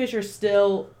jellyfish are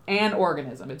still an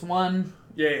organism. It's one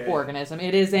organism.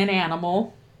 It is an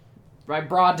animal. By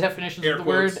broad definitions of the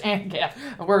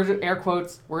word, air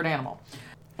quotes, word animal.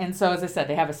 And so, as I said,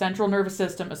 they have a central nervous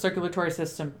system, a circulatory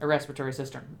system, a respiratory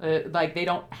system. They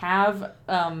don't have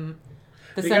central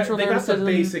nervous system. They got the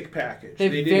basic package.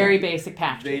 Very basic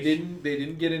package. They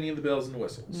didn't get any of the bells and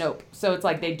whistles. Nope. So it's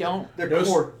like they don't. No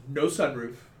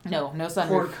sunroof. No sunroof.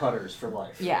 Cord cutters for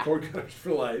life. Yeah. Cord cutters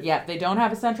for life. Yeah, they don't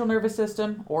have a central nervous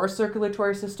system, or a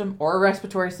circulatory system, or a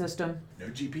respiratory system. No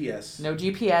GPS. No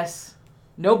GPS.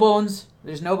 No bones.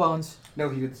 There's no bones. No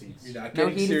heated seats. You're not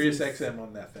getting Sirius XM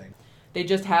on that thing. They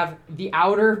just have the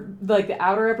outer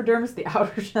epidermis, the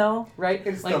outer shell, right?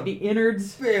 It's like the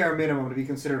innards. Bare minimum to be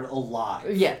considered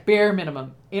alive. Yeah, bare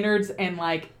minimum. Innards and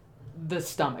like the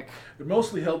stomach. They're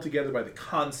mostly held together by the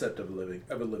concept of a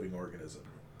living organism.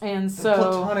 And The so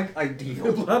platonic The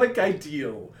ideal. platonic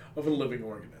ideal of a living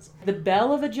organism. the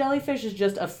bell of a jellyfish is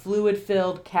just a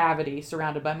fluid-filled cavity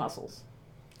surrounded by muscles.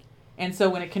 And so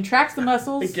when it contracts the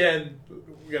muscles... Again,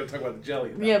 we got to talk about the jelly,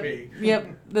 not me. Yep.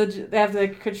 They have to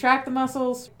contract the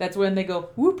muscles. That's when they go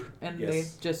whoop, and Yes.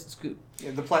 they just scoop.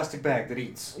 Yeah, the plastic bag that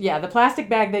eats. Yeah, the plastic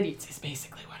bag that eats is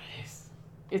basically what it is.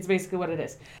 It's basically what it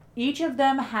is. Each of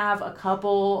them have a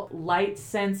couple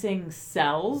light-sensing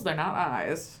cells. They're not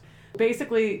eyes.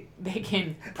 Basically, they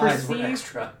can Eyes were perceive...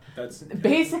 extra. That's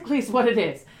Basically, is what it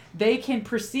is. They can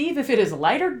perceive if it is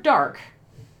light or dark,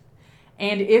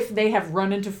 and if they have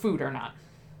run into food or not.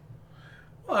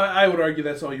 Well, I would argue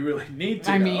that's all you really need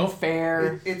to I know. mean,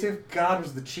 fair. It's if God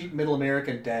was the cheap middle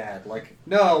American dad. Like,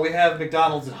 no, we have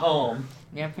McDonald's at home.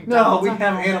 Yeah, No, McDonald's we at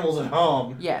have home. animals at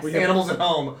home. Yes. We have- Animals at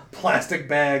home. Plastic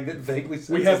bag that vaguely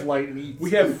senses have- light and eats.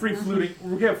 We have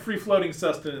free floating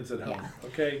sustenance at home. Yeah.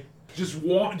 Okay,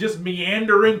 just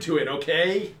meander into it.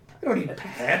 Okay. We don't need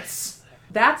pets.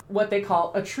 That's what they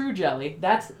call a true jelly.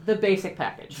 That's the basic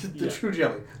package. The Yeah. true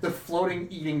jelly. The floating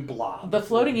eating blob. The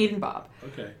floating eating bob.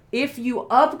 Okay. If you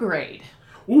upgrade,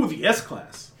 Ooh, the S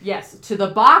class. yes, to the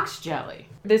box jelly,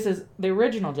 this is the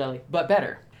original jelly, but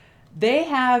better. They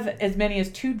have as many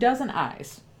as 24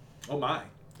 eyes Oh my.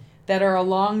 that are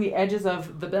along the edges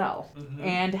of the bell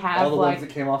and have All the like ones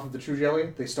that came off of the true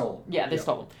jelly, they stole. yeah, they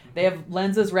stole them. They have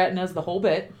lenses, retinas, the whole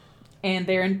bit, and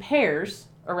they're in pairs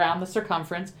around the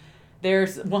circumference.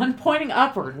 There's one pointing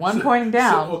upward, one pointing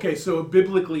down. So a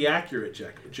biblically accurate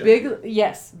jelly.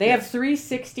 Yes, they have Yes.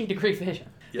 360-degree vision.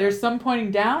 Yeah. There's some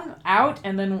pointing down, out,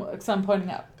 and then some pointing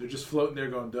up. They're just floating there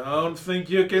going, don't think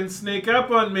you can sneak up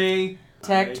on me.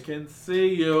 Protect. I can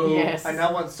see you. Yes. I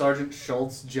now want Sergeant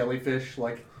Schultz jellyfish,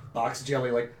 like, box jelly,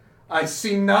 like, I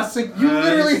see nothing. You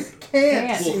literally can't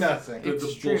Can't. see nothing. The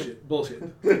It's true.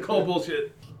 bullshit. Call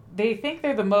bullshit. They think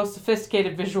they're the most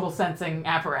sophisticated visual sensing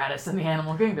apparatus in the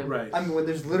animal kingdom. Right. I mean, when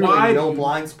there's literally Why no do you-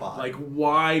 blind spot. Like,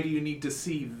 why do you need to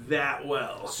see that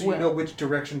well? so you know which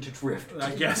direction to drift.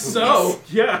 I guess so.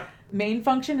 Yeah. Main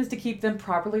function is to keep them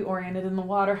properly oriented in the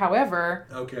water. However,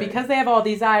 Okay. because they have all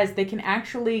these eyes, they can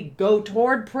actually go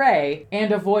toward prey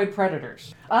and avoid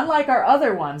predators. Unlike our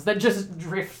other ones that just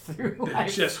drift through.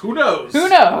 It's just, who knows? Who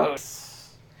knows?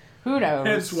 Who knows?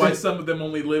 Hence why some of them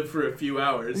only live for a few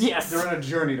hours. Yes. They're on a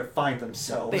journey to find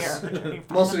themselves. They are.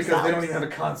 Mostly because they don't even have a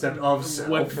concept of self.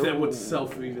 What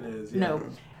self even is. Yeah. No.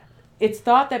 It's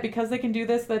thought that because they can do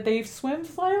this, that they swim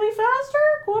slightly faster,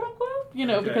 quote unquote. You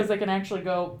know, Okay. because they can actually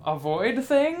go avoid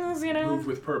things, you know. Move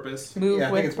with purpose. Move Yeah,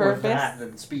 I with think it's more purpose. that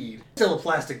than speed. Still a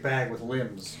plastic bag with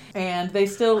limbs. And they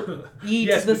still eat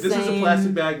Yes, the but this same. is a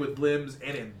plastic bag with limbs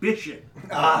and ambition.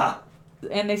 Ah!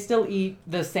 And they still eat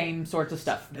the same sorts of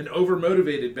stuff. An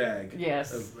overmotivated bag.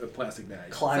 Yes. Of plastic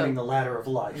bags. Climbing So- the ladder of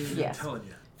life. Yes. I'm telling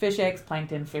you. Fish eggs,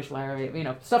 plankton, fish larvae, you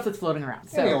know, stuff that's floating around.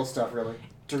 So, Any old stuff, really.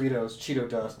 Doritos, Cheeto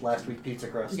dust, last week pizza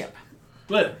crust. yep.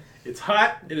 But it's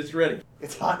hot and it's ready.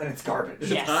 It's hot and it's garbage. It's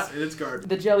Yes. hot and it's garbage.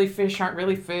 The jellyfish aren't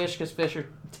really fish because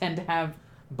tend to have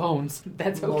bones.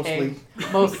 That's okay.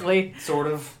 Mostly. Mostly. Sort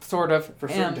of. Sort of. For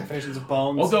certain definitions of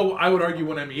bones. Although I would argue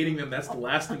when I'm eating them, that's the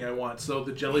last thing I want. So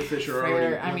the jellyfish are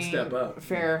already one step up.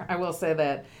 Fair. I will say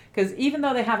that. Because even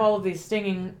though they have all of these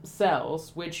stinging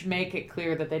cells, which make it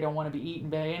clear that they don't want to be eaten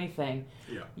by anything,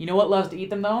 Yeah. you know what loves to eat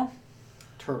them though?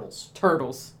 Turtles.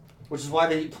 Turtles. Which is why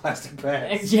they eat plastic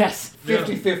bags. Yes.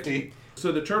 50-50.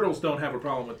 So the turtles don't have a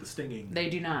problem with the stinging. They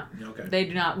do not. Okay. They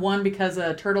do not. One, because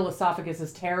a turtle esophagus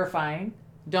is terrifying.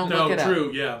 Don't No, look it up.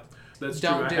 true. Yeah, that's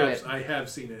Don't true. do I have, it. I have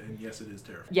seen it, and yes, it is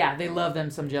terrifying. Yeah, they love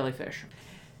them some jellyfish.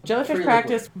 Jellyfish Free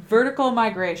practice vertical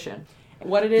migration.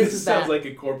 What it is This is sounds that like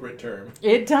a corporate term.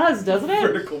 it does, doesn't it?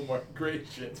 Vertical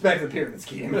migration. It's back to the pyramid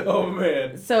scheme. Oh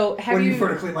man. So have When you you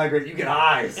vertically migrate, you get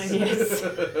eyes. Yes.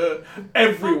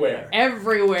 Everywhere.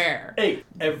 everywhere? Hey,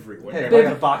 everywhere. Hey, I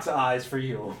got a box of eyes for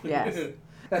you. Yes.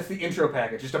 That's the intro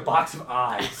package, just a box of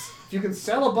eyes. If you can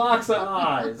sell a box of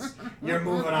eyes, you're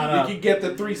moving on You up. can get the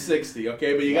 360,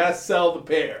 okay, but you gotta sell the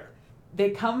pair. They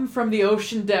come from the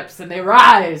ocean depths and they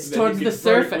rise Then towards you the can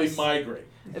vertically surface. migrate.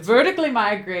 Vertically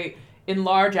migrate in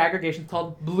large aggregations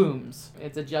called blooms.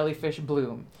 It's a jellyfish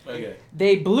bloom. Okay.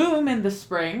 They bloom in the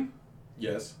spring.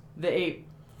 Yes. They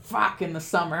fuck in the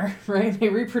summer, right? They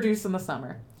reproduce in the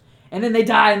summer. And then they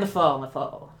die in the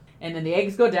fall. And then the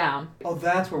eggs go down. Oh,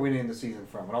 that's where we named the season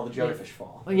from, when all the jellyfish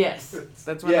fall. Well, yes.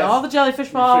 That's when Yes. all the jellyfish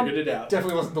We fall. figured it out.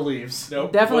 Definitely wasn't the leaves.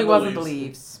 Nope, Definitely wasn't the leaves.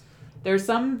 leaves. There's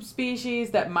some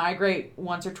species that migrate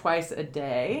once or twice a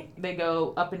day. They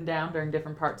go up and down during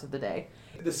different parts of the day.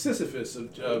 The Sisyphus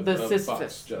of Sisyphus,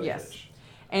 fox jellyfish. yes.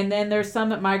 And then there's some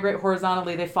that migrate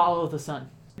horizontally. They follow the sun.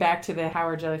 Back to the how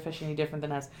are jellyfish any different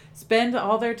than us? Spend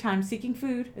all their time seeking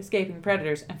food, escaping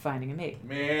predators, and finding a mate.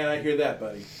 Man, I hear that,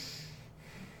 buddy.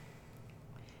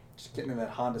 Just getting in that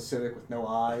Honda Civic with no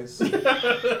eyes.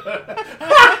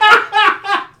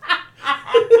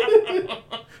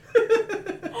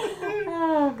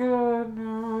 Oh, God,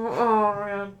 no. Oh,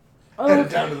 man.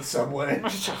 Headed down to the subway.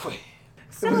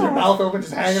 With your mouth open,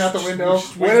 just hanging out the window.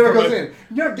 Whatever goes in.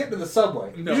 You're not getting to the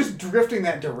subway. No. You're just drifting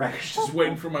that direction. Just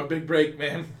waiting for my big break,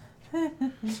 man.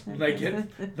 When I get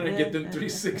them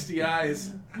 360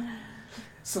 eyes.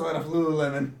 Selling of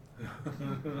Lululemon.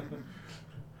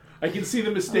 I can see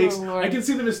the mistakes. Oh, Lord. I can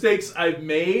see the mistakes I've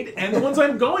made and the ones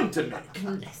I'm going to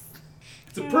make.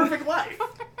 It's a perfect life.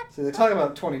 So they talk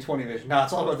about 20/20 vision. No,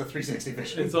 it's all about the 360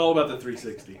 vision. It's all about the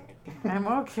 360. I'm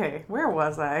okay. Where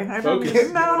was I? I Focus.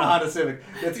 Getting in a Honda Civic.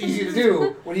 That's easy to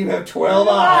do when you have 12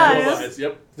 eyes. 12 eyes,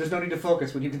 yep. There's no need to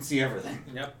focus when you can see everything.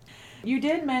 Yep. You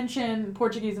did mention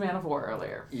Portuguese man of war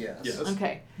earlier. Yes. Yes.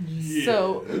 Okay. Yeah.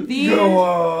 So these Go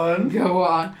on. Go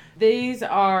on. These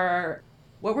are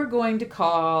what we're going to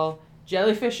call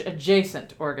jellyfish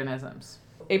adjacent organisms.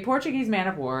 A Portuguese man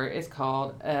of war is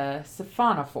called a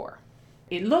siphonophore.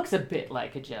 It looks a bit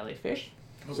like a jellyfish.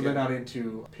 So they're not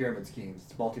into pyramid schemes.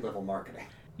 It's multi-level marketing.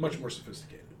 Much more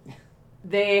sophisticated.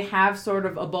 They have sort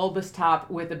of a bulbous top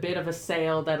with a bit of a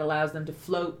sail that allows them to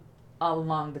float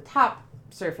along the top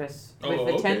surface with Oh,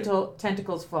 the okay.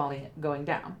 tentacles going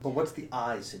down. But what's the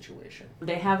eye situation?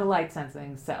 They have the light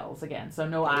sensing cells again, so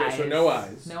no Okay, eyes. so no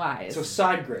eyes. No eyes. So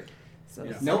side grade. So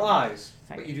Yeah. No eyes,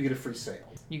 but you do get a free sail.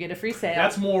 You get a free sail.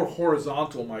 That's more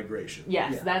horizontal migration.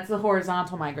 Yes, Yeah. that's the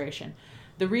horizontal migration.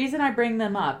 The reason I bring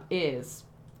them up is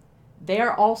they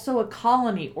are also a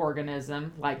colony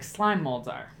organism like slime molds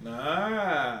are,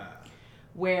 Ah.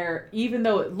 where even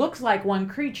though it looks like one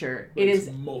creature, It's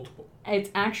multiple. it's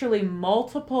actually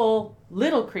multiple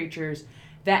little creatures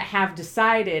that have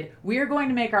decided we are going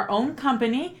to make our own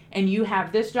company and you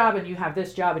have this job and you have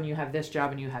this job and you have this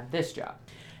job and you have this job.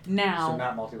 Now, So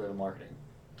not multi-level marketing.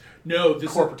 No,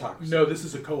 this Corporatocracy. No, this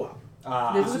is a co-op.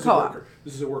 This is a co-op.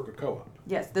 This is a worker co-op.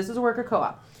 yes, this is a worker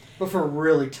co-op. But for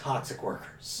really toxic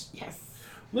workers. Yes.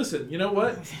 Listen, you know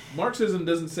what? Marxism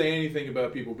doesn't say anything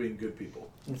about people being good people.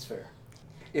 That's fair.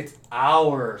 It's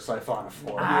our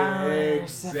siphonophore.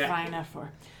 Exactly. Siphonophore.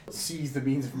 Sees the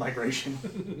means of migration.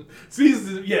 Sees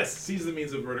the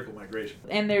means of vertical migration.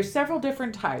 And there's several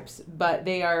different types, but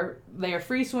they are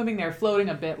free swimming. They're floating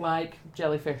a bit like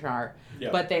jellyfish are, Yeah.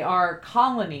 but they are a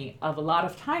colony of a lot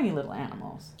of tiny little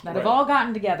animals that have Right. all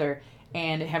gotten together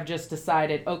and have just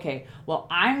decided, okay, well,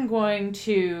 I'm going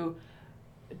to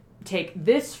take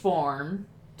this form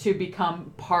to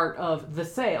become part of the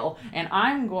sail, and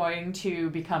I'm going to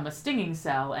become a stinging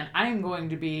cell, and I'm going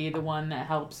to be the one that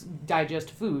helps digest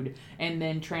food and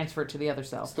then transfer it to the other It's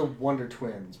cells. the Wonder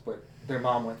Twins, but their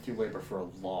mom went through labor for a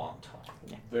long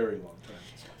time. Very long time.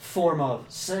 Form of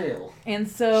sail. And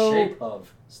so Shape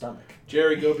of stomach.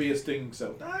 Jerry, go be a stinging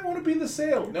cell. I want to be the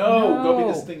sail. No, go be the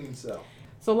No. stinging cell.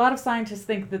 So a lot of scientists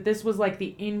think that this was like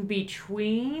the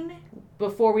in-between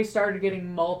before we started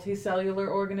getting multicellular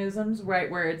organisms, right?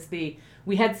 Where it's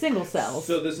we had single cells.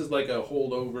 So this is like a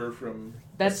holdover from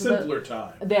That's a simpler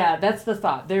time. Yeah, that's the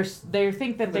thought. They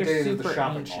think that The they're days of the super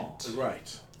shopping ancient. mall.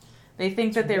 Right. They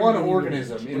think that they're One really,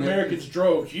 organism in Americans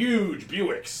drove huge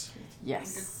Buicks.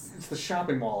 Yes. It's the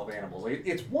shopping mall of animals.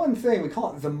 It's one thing, we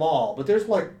call it the mall, but there's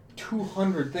like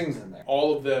 200 things in there.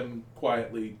 All of them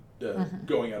quietly Mm-hmm.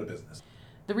 going out of business.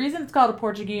 The reason it's called a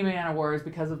Portuguese man of war is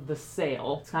because of the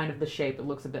sail. It's kind of the shape. It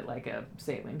looks a bit like a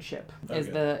sailing ship. Is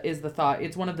the thought?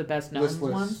 It's one of the best known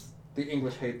Listless. ones. The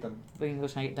English hate them. The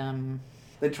English hate them.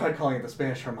 They tried calling it the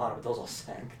Spanish Armada, but those all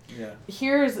sank. Yeah.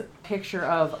 Here's a picture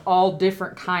of all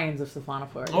different kinds of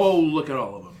siphonophores. Oh, look at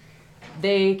all of them.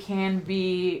 They can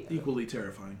be Equally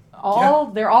terrifying.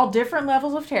 they're all different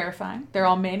levels of terrifying. They're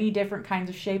all many different kinds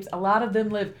of shapes. A lot of them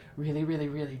live really, really,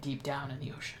 really deep down in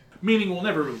the ocean. Meaning we'll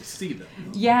never really see them.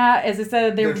 Yeah, as I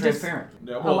said, They're just transparent.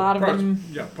 Yeah, A lot of them-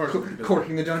 Yeah, part of the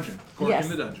Corking the dungeon. Corking yes,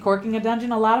 the dungeon. corking a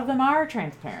dungeon. A lot of them are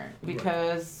transparent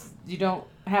because you don't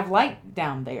have light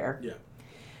down there. Yeah.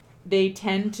 They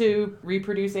tend to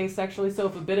reproduce asexually, so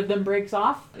if a bit of them breaks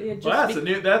off, it just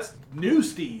Well, that's new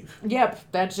Steve.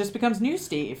 Yep, that just becomes new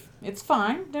Steve. It's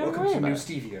fine. Don't Welcome worry to about New it.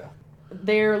 Stevia.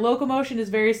 Their locomotion is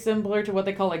very similar to what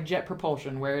they call like jet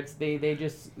propulsion, where it's they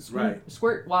just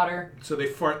squirt water. So they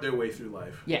fart their way through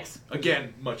life. Yes.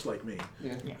 Again, much like me.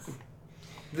 Yeah. Yes.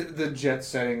 The jet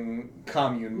setting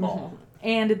commune mall.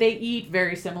 And they eat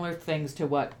very similar things to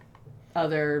what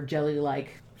other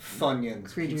jelly-like...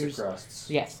 Funyuns, creatures. pizza crusts.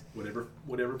 Yes.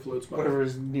 Whatever floats by. Whatever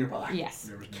is nearby. Yes.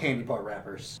 Whatever's Candy bar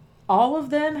wrappers. All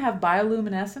of them have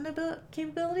bioluminescent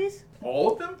capabilities.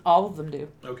 All of them? All of them do.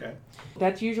 Okay.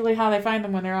 That's usually how they find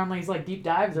them when they're on these like deep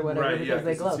dives or whatever, Right, because yeah,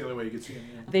 they 'cause glow. that's the only way you can see them.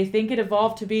 Yeah. They think it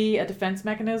evolved to be a defense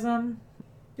mechanism.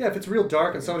 Yeah, if it's real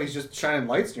dark and somebody's just shining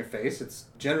lights in your face, it's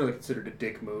generally considered a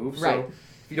dick move. So Right.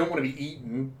 if you don't want to be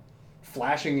eaten,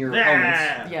 flashing your Ah!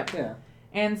 opponents. Yep. Yeah.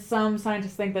 And some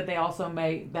scientists think that they also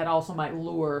might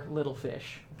lure little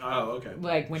fish, Oh, okay.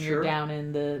 like when you're Sure. down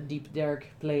in the deep dark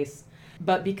place.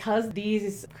 But because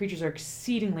these creatures are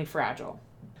exceedingly fragile,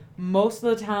 most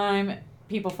of the time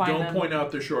people find Don't them. point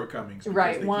out their shortcomings. Because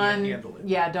Right, they one, can't handle it.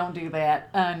 yeah, don't do that.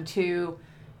 And two,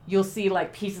 you'll see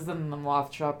like pieces of them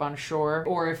wash up on shore,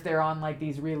 or if they're on like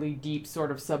these really deep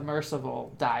sort of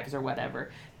submersible dives or whatever.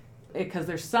 Because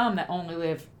there's some that only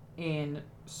live in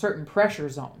certain pressure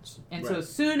zones, and so Right. as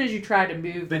soon as you try to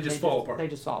move They them, just fall apart. They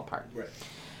just fall apart. Right.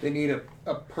 They need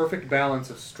a perfect balance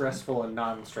of stressful and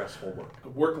non-stressful work. A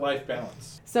work-life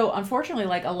balance. So unfortunately,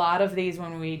 like a lot of these,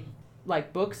 when we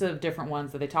like books of different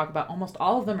ones that they talk about, almost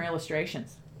all of them are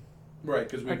illustrations. Right,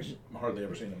 because we've hardly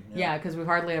ever seen them. Yeah, because we've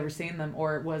hardly ever seen them,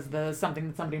 or it was something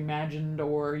that somebody imagined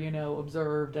or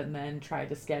observed and then tried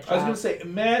to sketch I was out. going to say,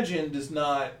 imagined is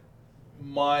not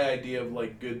my idea of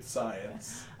like good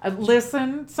science.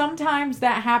 Listen, sometimes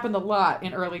that happened a lot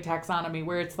in early taxonomy,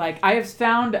 where it's like, I have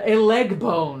found a leg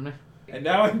bone. And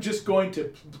now I'm just going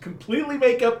to completely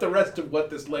make up the rest of what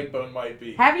this leg bone might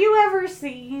be. Have you ever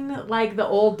seen like the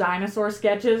old dinosaur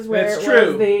sketches where That's it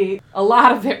true. was a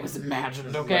lot of it was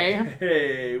imagined, okay? Like,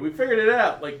 hey, we figured it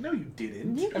out. Like, no, you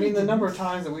didn't. I mean, the number of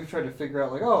times that we've tried to figure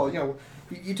out, like, oh,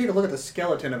 you take a look at the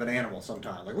skeleton of an animal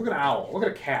sometime. Like, look at an owl, look at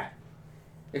a cat.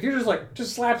 If you're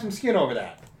just slap some skin over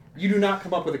that, you do not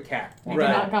come up with a cat. You Right.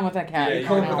 do not come with that cat. Yeah, you You you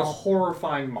come come up with a out.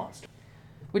 horrifying monster.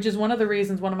 Which is one of the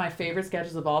reasons, one of my favorite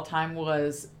sketches of all time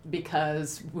was,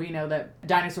 because we know that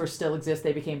dinosaurs still exist,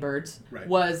 they became birds, Right.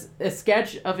 was a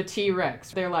sketch of a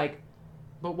T-Rex. They're like,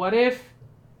 but what if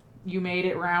you made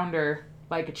it rounder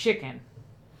like a chicken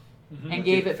and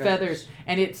gave it feathers?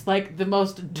 And it's like the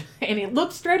most, and it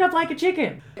looks straight up like a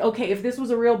chicken. Okay, if this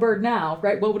was a real bird now,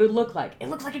 right, what would it look like? It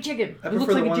looks like a chicken. I It looks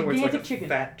prefer like the a one where it's like gigantic a chicken.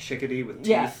 fat chickadee with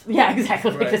teeth. Yeah,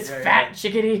 exactly. Like Right, this yeah, fat yeah.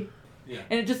 chickadee. Yeah.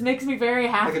 And it just makes me very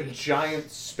happy. Like a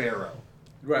giant sparrow.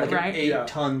 Right. Like Right. an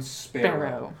 8-ton sparrow.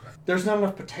 Sparrow. There's not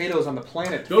enough potatoes on the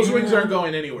planet. To Those feed wings them. aren't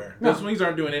going anywhere. No. Those wings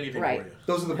aren't doing anything Right. for you.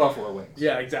 Those are the buffalo wings.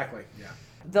 Yeah, exactly. Yeah.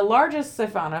 The largest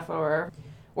siphonophore,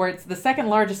 or it's the second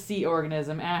largest sea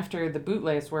organism after the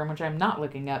bootlace worm, which I'm not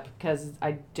looking up because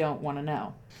I don't want to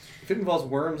know. If it involves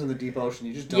worms in the deep ocean,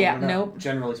 you just don't Yeah, want to know, nope.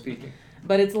 generally speaking.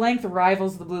 But its length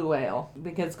rivals the blue whale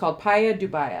because it's called Paia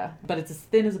dubia, but it's as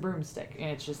thin as a broomstick,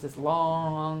 and it's just this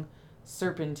long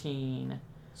serpentine.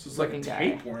 So it's like a Looking guy.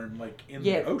 tapeworm, like in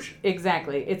Yeah, the ocean.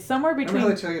 Exactly. It's somewhere Remember how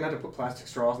between they tell you not to put plastic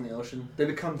straws in the ocean? They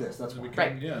become this. That's why.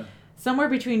 Right. Yeah.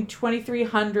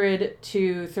 2,300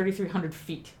 to 3,300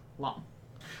 feet long.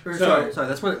 Or, So- sorry.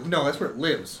 That's where it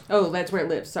lives. Oh, that's where it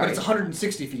lives. Sorry. But it's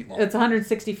 160 feet long, It's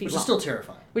 160 feet which long, is still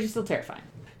terrifying. which is still terrifying.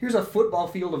 Here's half a football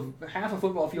field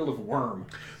of worm.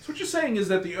 So what you're saying is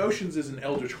that the oceans is an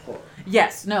eldritch horror.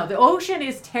 Yes, no, the ocean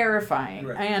is terrifying.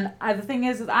 Right. And the thing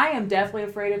is I am deathly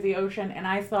afraid of the ocean, and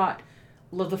I thought,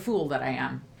 the fool that I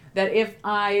am, that if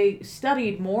I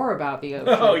studied more about the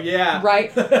ocean, Oh yeah.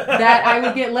 right, that I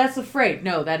would get less afraid.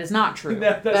 No, that is not true.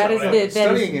 That's That not is what I the, was that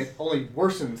Studying is, it only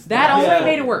worsens. that the- only Yeah.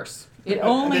 made it worse. It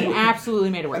only then- absolutely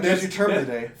made it worse. And there's your term of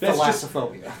the day: That's just-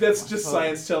 thalassophobia. That's just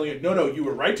science telling you, no, you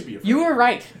were right to be afraid. You were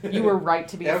right. You were right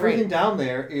to be Everything afraid. down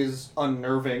there is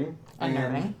unnerving.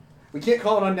 Unnerving. And we can't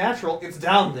call it unnatural. It's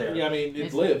down there. Yeah, I mean, it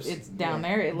It's, lives. It's down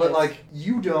there. It But lives. like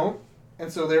you don't,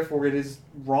 and so therefore it is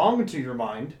wrong to your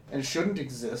mind and shouldn't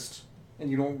exist,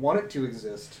 and you don't want it to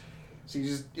exist. So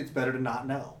it's better to not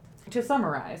know. To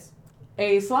summarize,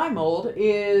 a slime mold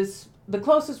is the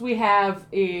closest we have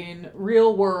in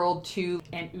real world to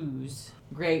an ooze.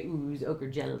 Gray ooze, ochre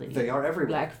jelly. They are everywhere.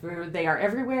 Black fur. They are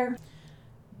everywhere.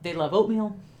 They love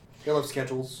oatmeal They love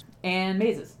schedules, and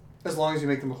mazes. as long as you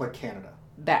make them look like Canada.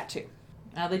 That too.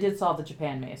 Now they did solve the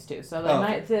Japan maze too, so they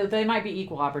Oh. they might be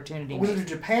equal opportunity. Was it a mazes.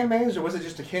 Japan maze or was it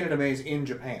just a Canada maze in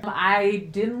Japan? I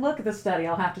didn't look at the study.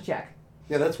 I'll have to check.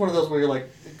 Yeah, that's one of those where you're like,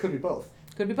 it could be both.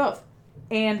 Could be both.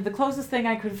 And the closest thing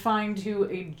I could find to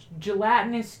a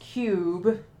gelatinous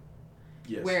cube,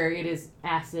 yes. where it is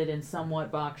acid and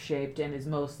somewhat box-shaped and is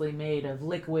mostly made of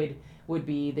liquid, would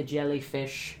be the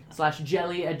jellyfish /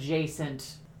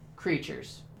 jelly-adjacent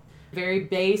creatures. Very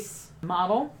base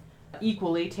model,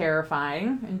 equally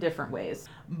terrifying in different ways.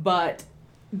 But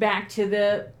back to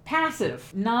the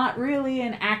passive, not really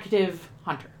an active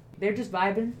hunter. They're just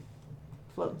vibing,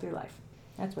 floating through life.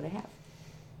 That's what I have.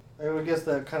 I would guess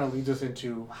that kind of leads us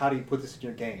into how do you put this in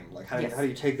your game? Like, how do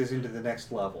you take this into the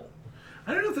next level?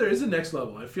 I don't know if there is a next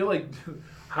level. I feel like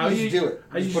How you do it.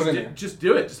 Just put it in there. Just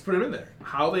do it. Just put them in there.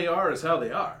 How they are is how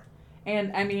they are.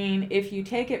 And, I mean, if you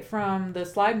take it from the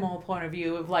slide mole point of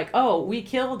view of like, oh, we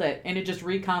killed it, and it just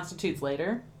reconstitutes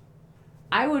later,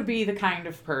 I would be the kind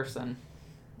of person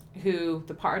who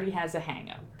the party has a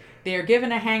hangout. They're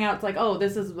given a hangout. It's like, oh,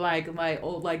 this is like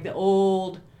the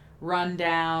old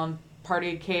rundown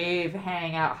party cave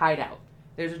hangout hideout.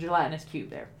 There's a gelatinous cube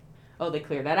there. Oh, they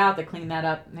clear that out. They clean that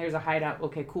up. And there's a hideout.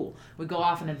 Okay, cool. We go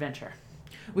off an adventure.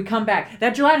 We come back.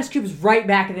 That gelatinous cube is right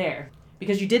back there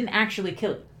because you didn't actually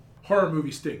kill it. Horror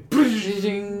movie sting.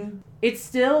 It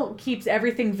still keeps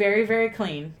everything very, very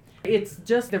clean. It's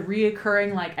just the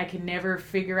reoccurring, like, I can never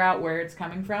figure out where it's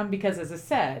coming from because, as I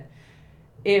said,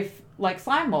 if, like,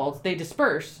 slime molds, they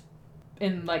disperse,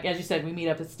 and, like, as you said, we meet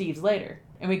up at Steve's later,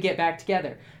 and we get back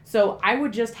together. So I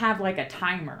would just have, like, a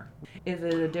timer. Is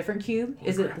it a different cube?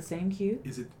 Is it the same cube?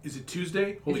 Is it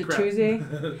Tuesday? Holy is it crap. Tuesday?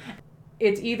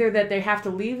 It's either that they have to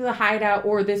leave the hideout,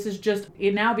 or this is just,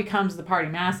 it now becomes the party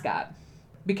mascot,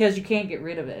 because you can't get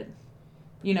rid of it.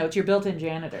 You know, it's your built-in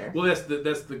janitor. Well, that's the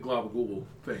Globagool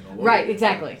thing. Right,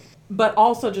 exactly. But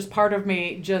also just part of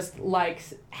me just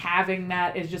likes having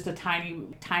that as just a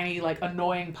tiny, like,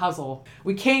 annoying puzzle.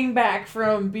 We came back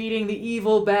from beating the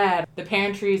evil bad. The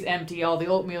pantry's empty, all the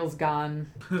oatmeal's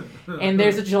gone. And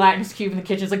there's a gelatinous cube in the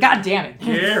kitchen. It's like, God damn it.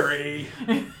 Gary!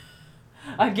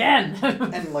 Again!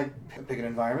 And, like, pick an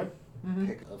environment. Mm-hmm.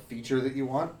 Pick a feature that you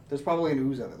want. There's probably an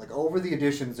ooze of it. Like, over the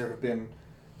editions, there have been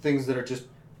things that are just...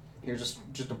 Here's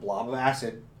just a blob of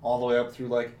acid all the way up through,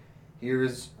 like,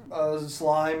 here's a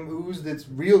slime ooze that's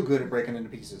real good at breaking into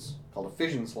pieces, called a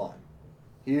fission slime.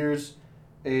 Here's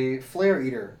a flare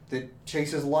eater that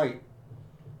chases light.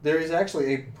 There is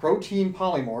actually a protein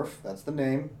polymorph, that's the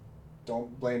name.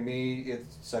 Don't blame me,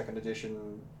 it's 2nd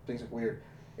edition, things are weird.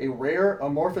 A rare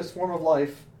amorphous form of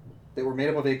life that were made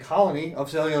up of a colony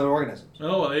of cellular organisms.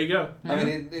 Oh, well, there you go. I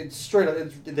mean, it's straight up,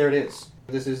 there it is.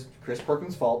 This is Chris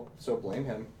Perkins' fault, so blame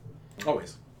him.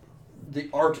 Always. The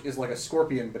art is like a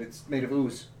scorpion, but it's made of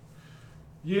ooze.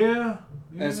 Yeah.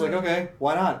 And it's like, okay,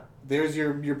 why not? There's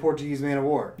your Portuguese man of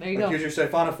war. There you go. Here's your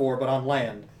siphonophore, but on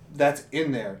land. That's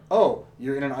in there. Oh,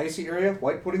 you're in an icy area?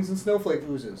 White puddings and snowflake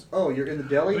oozes. Oh, you're in the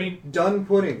deli? I mean, done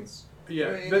puddings.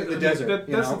 Yeah. In the desert.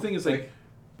 That's the thing is, like,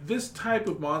 this type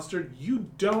of monster, you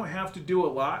don't have to do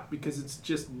a lot because it's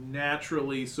just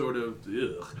naturally sort of,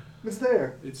 ugh. It's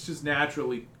there. It's just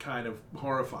naturally kind of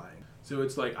horrifying. So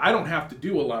it's like, I don't have to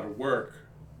do a lot of work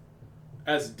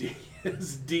as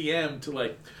DM to,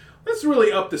 like, let's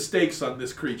really up the stakes on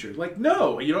this creature. Like,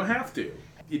 no, you don't have to.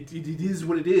 It is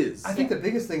what it is. I think the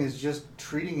biggest thing is just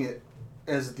treating it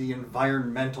as the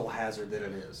environmental hazard that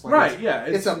it is. Like right, yeah.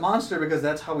 It's a monster because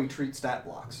that's how we treat stat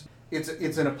blocks.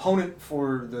 It's an opponent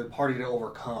for the party to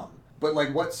overcome. But,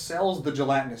 like, what sells the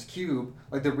gelatinous cube,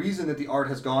 like, the reason that the art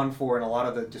has gone for, and a lot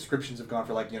of the descriptions have gone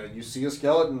for, like, you know, you see a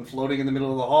skeleton floating in the middle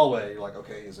of the hallway, you're like,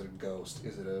 okay, is it a ghost?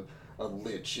 Is it a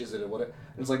lich? Is it a what? And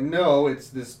it's like, no, it's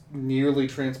this nearly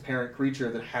transparent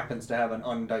creature that happens to have an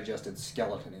undigested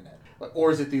skeleton in it. Like, or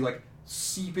is it the, like,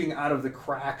 seeping out of the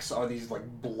cracks are these, like,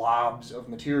 blobs of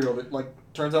material that, like,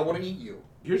 turns out want to eat you?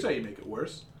 Here's how you make it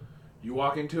worse. You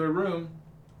walk into a room,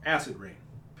 acid rain.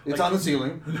 It's on the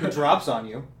ceiling. It drops on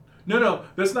you. No,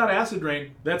 that's not acid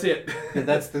rain. That's it. Yeah,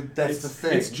 that's the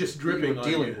thing. It's just dripping on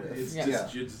dealing you. with. It's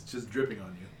just dripping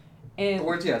on you. And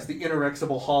or yes, the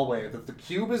inerexible hallway. The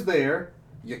cube is there.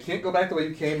 You can't go back the way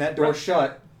you came. That door's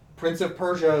shut. Prince of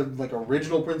Persia, like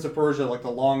original Prince of Persia, like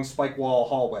the long spike wall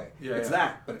hallway. Yeah, it's yeah.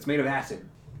 that, but it's made of acid.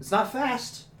 It's not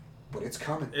fast, but it's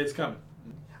coming. It's coming.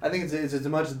 I think it's as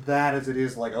much that as it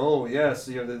is like, oh yes,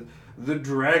 you know, the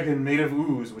dragon made of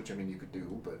ooze, which I mean you could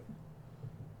do, but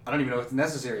I don't even know if it's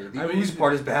necessary. The ooze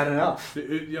part is bad enough. I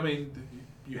mean,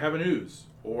 you have an ooze,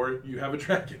 or you have a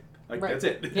dragon. Like, right. that's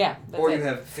it. Yeah. That's or it. you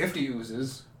have 50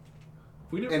 oozes,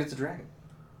 and it's a dragon.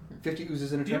 50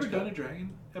 oozes in a Have you ever trench coat. done a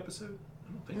dragon episode?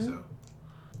 I don't think so.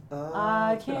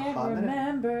 I It's been a can't hot minute.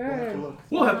 remember.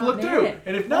 We'll have to look Minute. too.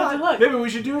 And if not, look. maybe we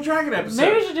should do a dragon episode.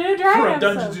 Maybe we should do a dragon for a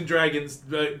episode. Dungeons and Dragons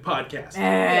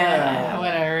podcast.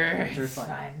 Whatever. Sure, It's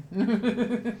fine.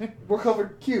 fine. We're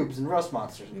covered cubes and rust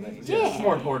monsters and things. Yeah. It's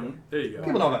more important. There you go.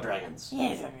 People know about dragons.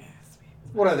 Yes.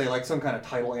 What are they, like some kind of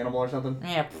tidal animal or something?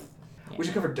 Yeah. We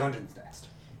should cover dungeons next.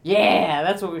 Yeah,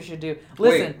 that's what we should do.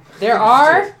 Listen,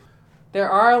 Wait. there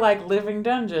are like living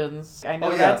dungeons. I know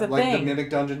Oh yeah, that's a like thing. the Mimic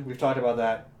Dungeon. We've talked about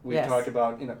that. We've Yes. talked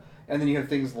about, And then you have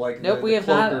things like Nope, the we have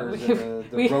not- cloakers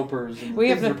and the we- ropers and we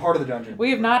things have that are part of the dungeon.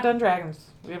 We have not done dragons.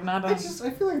 We have not done. I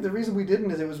feel like the reason we didn't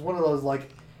is it was one of those,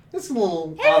 like, it's a little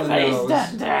on the Everybody's nose.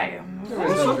 done dragons.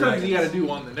 Well, sometimes you got to do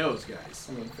on the nose, guys.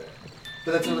 I mean, fair.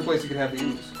 But that's another place you could have the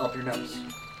ooze, up your nose.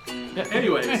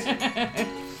 Anyways,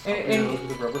 Any, Nose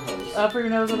with a rubber hose. up your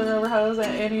nose with a rubber hose.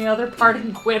 Any other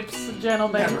parting quips,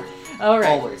 gentlemen? Never. All right.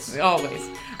 Always. Always.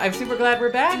 I'm super glad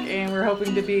we're back, and we're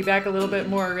hoping to be back a little bit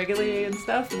more regularly and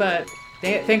stuff. But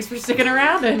thanks for sticking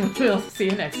around, and we'll see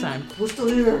you next time. We're still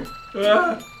here.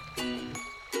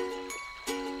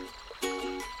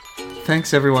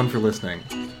 Thanks everyone for listening.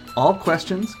 All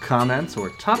questions, comments, or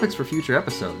topics for future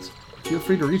episodes, feel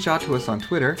free to reach out to us on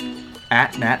Twitter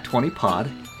at nat20pod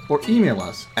or email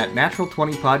us at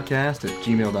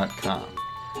natural20podcast@gmail.com.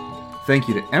 Thank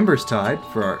you to Embers Tide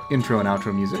for our intro and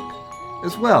outro music.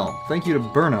 As well, thank you to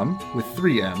Burnham with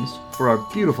 3 M's for our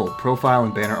beautiful profile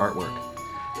and banner artwork.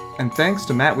 And thanks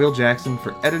to Matt Will Jackson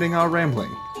for editing our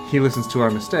rambling. He listens to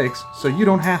our mistakes, so you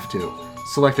don't have to,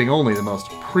 selecting only the most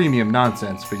premium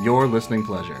nonsense for your listening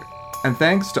pleasure. And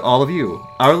thanks to all of you,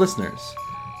 our listeners.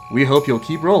 We hope you'll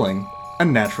keep rolling a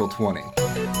natural 20.